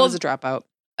 Yeah. Well, I was a dropout.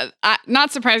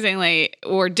 Not surprisingly,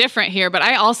 we're different here, but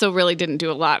I also really didn't do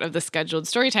a lot of the scheduled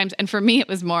story times. And for me, it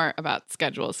was more about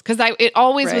schedules because it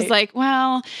always was like,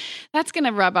 well, that's going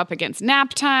to rub up against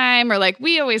nap time, or like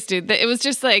we always do. It was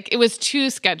just like, it was too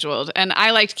scheduled. And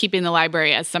I liked keeping the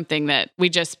library as something that we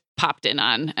just popped in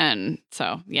on. And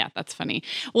so, yeah, that's funny.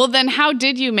 Well, then how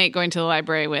did you make going to the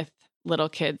library with little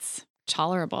kids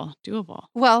tolerable, doable?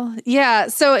 Well, yeah.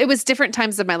 So it was different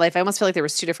times of my life. I almost feel like there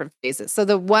was two different phases. So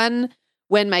the one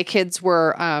when my kids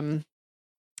were,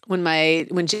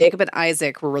 when Jacob and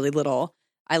Isaac were really little,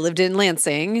 I lived in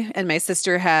Lansing, and my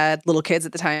sister had little kids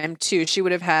at the time too. She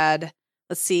would have had,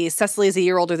 let's see, Cecily is a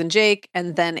year older than Jake,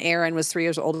 and then Aaron was 3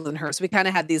 years older than her. So we kind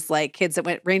of had these like kids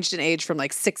that ranged in age from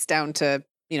like 6 down to,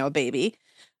 a baby,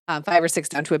 5 or 6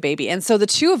 down to a baby. And so the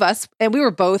two of us, and we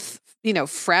were both,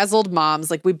 frazzled moms,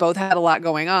 like we both had a lot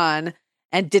going on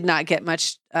and did not get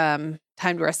much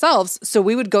time to ourselves. So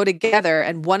we would go together,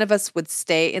 and one of us would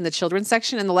stay in the children's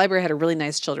section, and the library had a really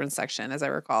nice children's section, as I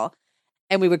recall.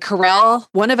 And we would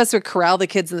one of us would corral the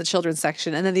kids in the children's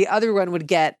section, and then the other one would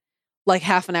get like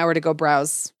half an hour to go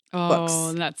browse books.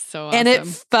 Oh, that's so awesome. And it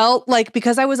felt like,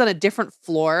 because I was on a different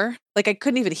floor, like I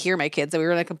couldn't even hear my kids, and we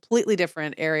were in a completely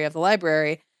different area of the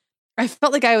library. I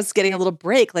felt like I was getting a little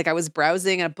break, like I was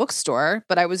browsing in a bookstore,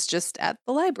 but I was just at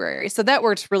the library. So that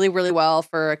worked really, really well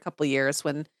for a couple of years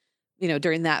when,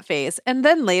 during that phase. And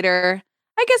then later,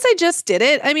 I guess I just did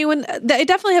it. I mean, I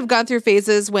definitely have gone through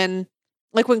phases when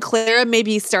Clara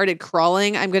maybe started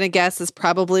crawling, I'm going to guess is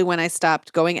probably when I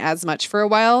stopped going as much for a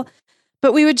while.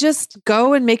 But we would just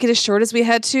go and make it as short as we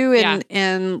had to.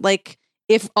 And like,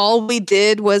 if all we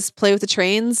did was play with the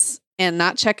trains and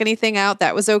not check anything out,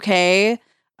 that was okay.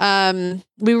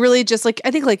 We really just I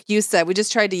think like you said, we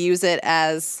just tried to use it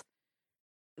as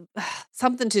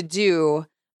something to do.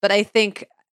 But I think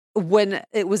when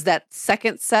it was that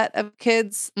second set of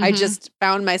kids, I just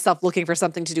found myself looking for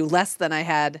something to do less than I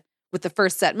had with the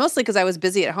first set, mostly because I was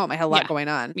busy at home. I had a lot going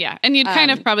on. Yeah. And you'd kind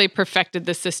of probably perfected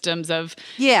the systems of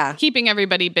keeping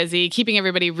everybody busy, keeping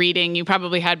everybody reading. You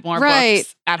probably had more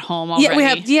books at home already.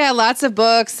 Yeah, we had lots of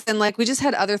books, and like we just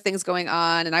had other things going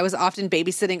on. And I was often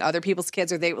babysitting other people's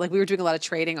kids, or we were doing a lot of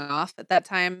trading off at that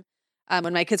time.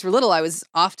 When my kids were little, I was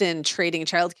often trading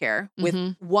childcare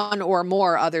with one or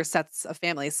more other sets of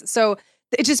families. So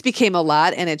it just became a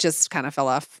lot, and it just kind of fell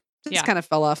off. Kind of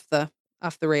fell off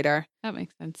the radar. That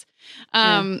makes sense.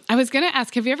 I was going to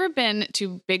ask, have you ever been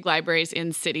to big libraries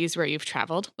in cities where you've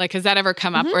traveled? Like, has that ever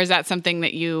come up, or is that something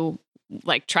that you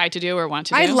like try to do or want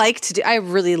to do? I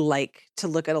really like to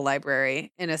look at a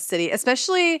library in a city,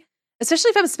 especially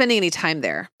if I'm spending any time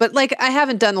there. But like, I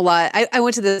haven't done a lot. I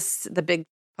went to the big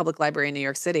public library in New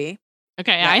York City.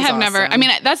 Okay, I have never. I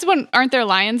mean, that's one. Aren't there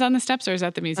lions on the steps, or is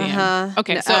that the museum?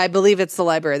 Okay, so I believe it's the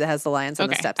library that has the lions on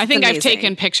the steps. I think I've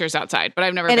taken pictures outside, but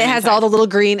I've never. And been it has inside. all the little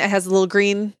green. It has little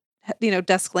green,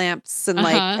 desk lamps, and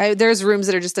there's rooms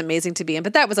that are just amazing to be in.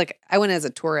 But that was like, I went as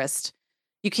a tourist.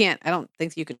 You can't. I don't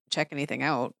think you could check anything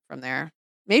out from there.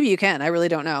 Maybe you can. I really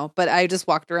don't know. But I just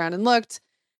walked around and looked.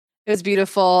 It was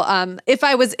beautiful. If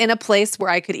I was in a place where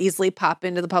I could easily pop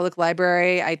into the public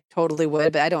library, I totally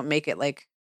would. But I don't make it like.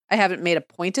 I haven't made a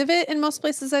point of it in most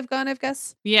places I've gone, I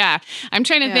guess. Yeah. I'm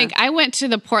trying to think. I went to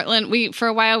the Portland. For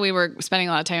a while, we were spending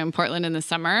a lot of time in Portland in the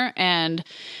summer, and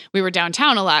we were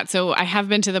downtown a lot. So I have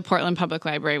been to the Portland Public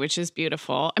Library, which is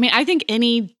beautiful. I mean, I think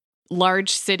any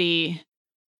large city,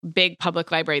 big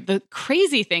public library, the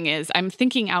crazy thing is, I'm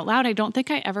thinking out loud, I don't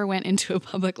think I ever went into a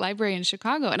public library in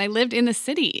Chicago, and I lived in the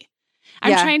city.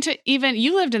 I'm trying to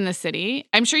you lived in the city.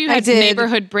 I'm sure you had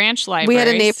neighborhood branch libraries. We had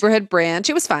a neighborhood branch.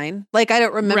 It was fine. Like, I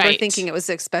don't remember thinking it was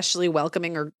especially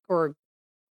welcoming or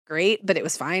great, but it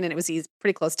was fine. And it was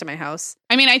pretty close to my house.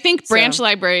 I mean, I think branch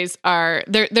libraries are,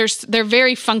 they're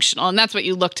very functional, and that's what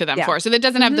you look to them for. So that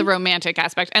doesn't have the romantic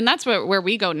aspect. And that's where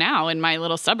we go now in my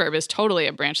little suburb is totally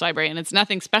a branch library, and it's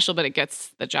nothing special, but it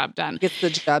gets the job done.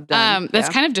 That's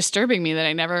kind of disturbing me that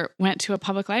I never went to a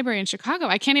public library in Chicago.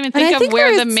 I can't even think of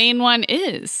where the main one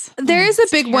is. There is a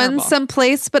big one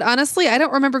someplace, but honestly, I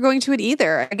don't remember going to it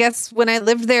either. I guess when I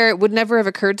lived there, it would never have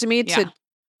occurred to me to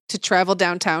travel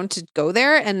downtown to go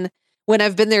there. And when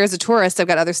I've been there as a tourist, I've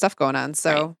got other stuff going on.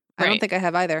 So I don't think I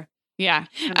have either. Yeah.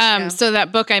 So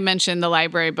that book I mentioned, the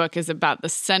library book, is about the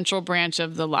central branch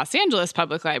of the Los Angeles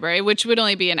Public Library, which would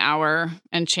only be an hour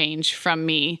and change from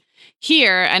me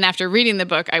here. And after reading the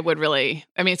book,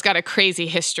 it's got a crazy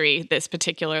history, this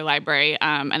particular library,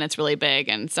 and it's really big.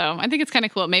 And so I think it's kind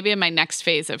of cool. Maybe in my next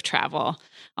phase of travel,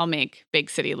 I'll make big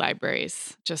city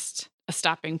libraries just a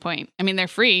stopping point. I mean, they're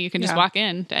free. You can just walk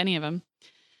in to any of them.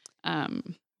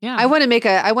 Yeah. I want to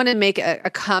make a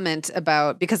comment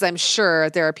about, because I'm sure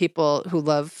there are people who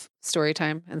love story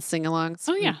time and sing-alongs.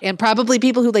 Oh, yeah. And probably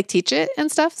people who like teach it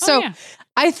and stuff. So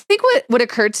I think what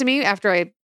occurred to me after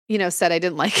I, said I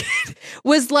didn't like it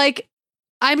was like,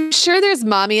 I'm sure there's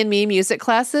mommy and me music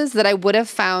classes that I would have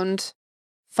found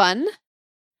fun.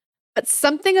 But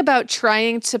something about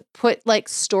trying to put like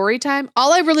story time,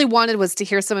 all I really wanted was to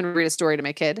hear someone read a story to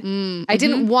my kid. I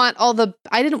didn't want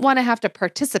I didn't want to have to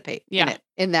participate in it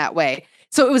in that way.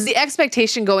 So it was the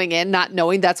expectation going in, not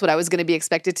knowing that's what I was going to be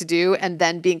expected to do, and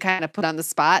then being kind of put on the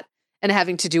spot and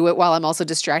having to do it while I'm also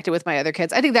distracted with my other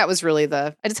kids. I think that was really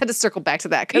I just had to circle back to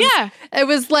that. Cause it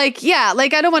was like, I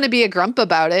don't want to be a grump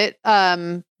about it.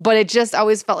 But it just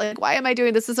always felt like, why am I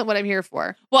doing this? This isn't what I'm here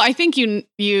for. Well, I think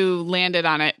you landed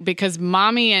on it, because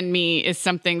mommy and me is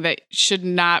something that should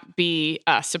not be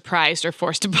surprised or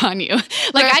forced upon you.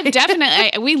 Like I've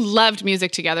definitely, we loved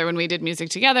music together when we did music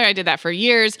together. I did that for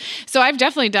years. So I've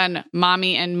definitely done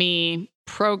mommy and me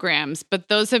programs, but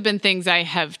those have been things I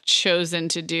have chosen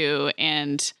to do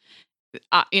and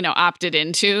opted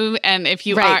into. And if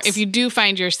you do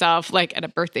find yourself like at a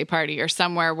birthday party or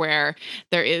somewhere where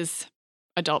there is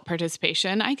adult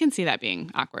participation, I can see that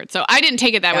being awkward. So I didn't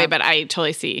take it that way, but I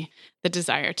totally see the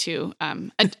desire to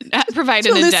provide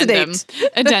an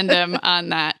addendum on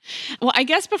that. Well, I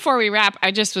guess before we wrap,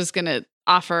 I just was going to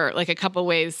offer like a couple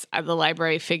ways the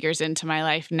library figures into my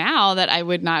life now that I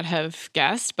would not have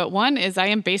guessed. But one is I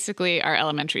am basically our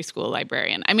elementary school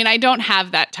librarian. I mean, I don't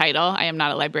have that title. I am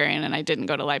not a librarian and I didn't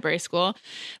go to library school,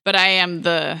 but I am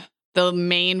the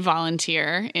main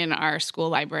volunteer in our school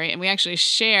library. And we actually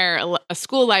share a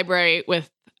school library with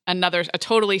a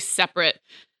totally separate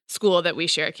school that we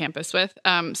share a campus with.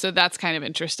 So that's kind of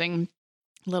interesting.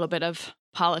 A little bit of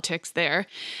politics there.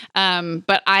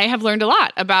 But I have learned a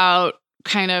lot about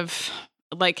kind of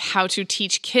like how to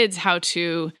teach kids how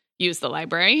to use the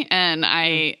library. And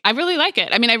I really like it.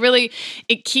 I mean,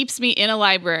 it keeps me in a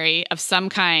library of some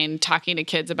kind talking to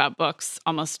kids about books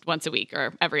almost once a week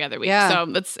or every other week. Yeah.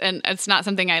 So it's not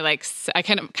something I like. I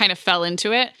kind of fell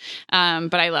into it.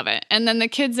 But I love it. And then the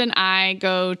kids and I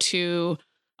go to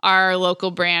our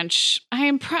local branch.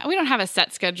 We don't have a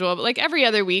set schedule, but like every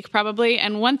other week probably.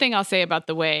 And one thing I'll say about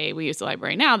the way we use the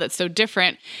library now that's so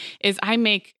different is I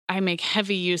make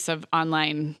heavy use of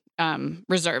online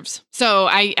reserves. So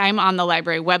I'm on the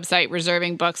library website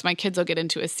reserving books. My kids will get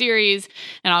into a series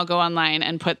and I'll go online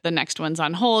and put the next ones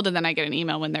on hold. And then I get an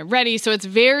email when they're ready. So it's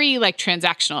very like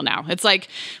transactional now. It's like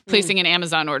placing an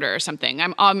Amazon order or something.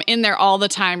 I'm in there all the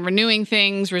time, renewing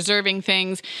things, reserving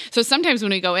things. So sometimes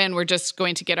when we go in, we're just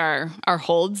going to get our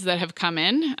holds that have come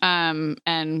in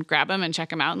and grab them and check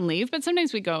them out and leave. But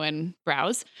sometimes we go and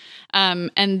browse.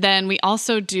 And then we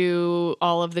also do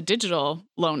all of the digital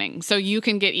loaning. So you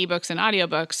can get ebooks and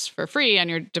audiobooks for free on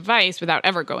your device without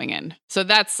ever going in. So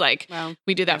that's like,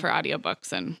 we do that for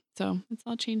audiobooks. And so it's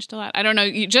all changed a lot. I don't know.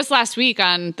 Just last week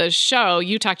on the show,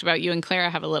 you talked about you and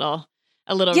Clara have a little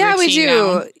routine we do.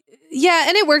 now. Yeah.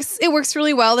 And it works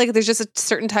really well. Like there's just a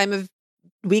certain time of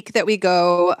week that we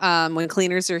go when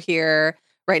cleaners are here.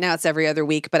 Right now it's every other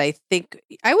week, but I think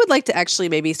I would like to actually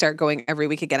maybe start going every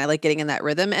week again. I like getting in that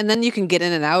rhythm, and then you can get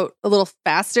in and out a little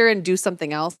faster and do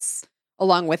something else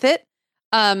along with it.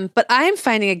 But I'm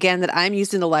finding again that I'm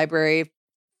using the library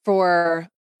for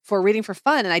reading for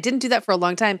fun. And I didn't do that for a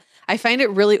long time. I find it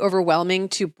really overwhelming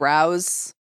to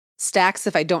browse stacks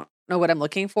if I don't know what I'm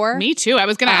looking for. Me too. I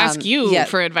was going to ask you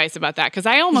for advice about that because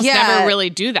I almost never really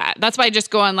do that. That's why I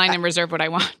just go online and reserve what I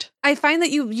want. I find that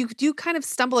you do kind of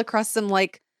stumble across some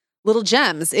like little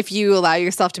gems if you allow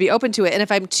yourself to be open to it. And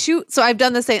if I'm so I've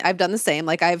done the same.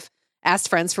 Like I've asked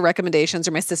friends for recommendations,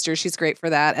 or my sister, she's great for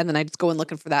that. And then I just go and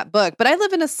looking for that book. But I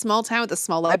live in a small town with a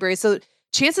small library. So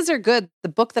chances are good the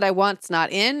book that I want's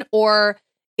not in, or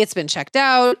it's been checked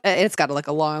out. It's got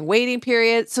a long waiting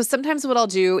period. So sometimes what I'll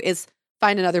do is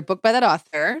find another book by that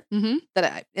author and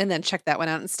then check that one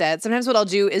out instead. Sometimes what I'll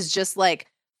do is just like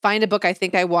find a book I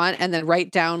think I want and then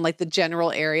write down like the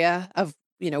general area of,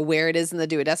 where it is in the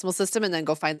Dewey Decimal System, and then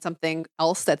go find something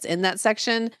else that's in that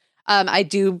section. I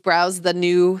do browse the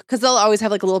new, because they'll always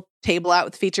have like a little table out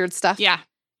with featured stuff. Yeah.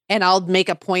 And I'll make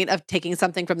a point of taking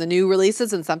something from the new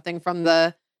releases and something from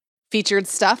the featured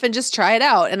stuff and just try it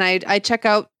out. And I check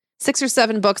out 6 or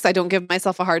 7 books. I don't give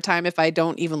myself a hard time if I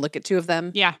don't even look at 2 of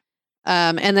them. Yeah.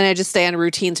 And then I just stay on a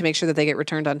routine to make sure that they get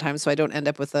returned on time, so I don't end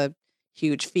up with a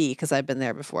huge fee because I've been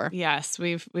there before. Yes,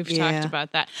 we've talked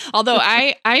about that. Although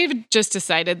I've just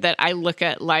decided that I look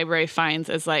at library fines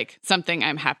as like something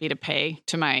I'm happy to pay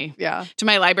to my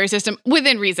library system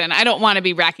within reason. I don't want to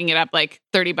be racking it up like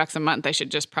 $30 a month. I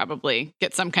should just probably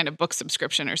get some kind of book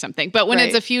subscription or something. But when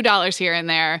it's a few dollars here and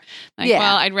there,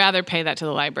 well, I'd rather pay that to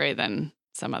the library than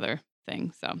some other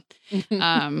thing. So,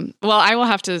 well, I will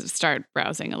have to start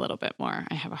browsing a little bit more.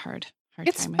 I have a hard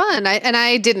it's time. Fun.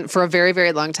 I didn't for a very,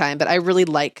 very long time, but I really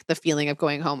like the feeling of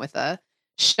going home with a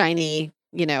shiny,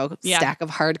 stack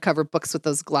of hardcover books with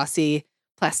those glossy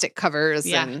plastic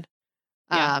covers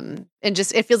and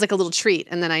just it feels like a little treat.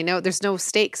 And then I know there's no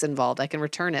stakes involved. I can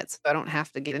return it, so I don't have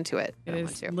to get into it. It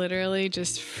is literally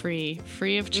just free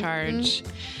of charge.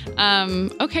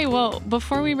 Okay, well,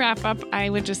 before we wrap up, I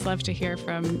would just love to hear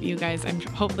from you guys.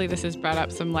 Hopefully this has brought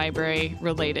up some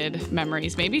library-related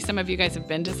memories. Maybe some of you guys have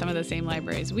been to some of the same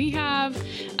libraries we have.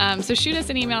 So shoot us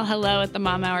an email,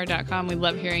 hello@themomhour.com. We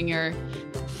love hearing your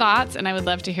thoughts, and I would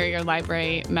love to hear your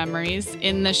library memories.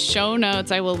 In the show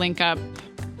notes, I will link up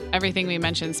everything we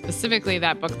mentioned, specifically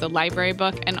that book, the library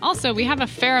book. And also we have a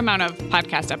fair amount of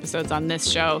podcast episodes on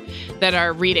this show that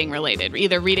are reading related,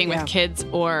 either reading with kids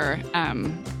or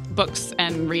books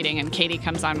and reading. And Katie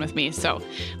comes on with me. So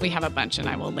we have a bunch and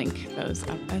I will link those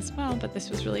up as well. But this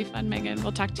was really fun, Meagan.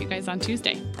 We'll talk to you guys on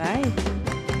Tuesday. Bye.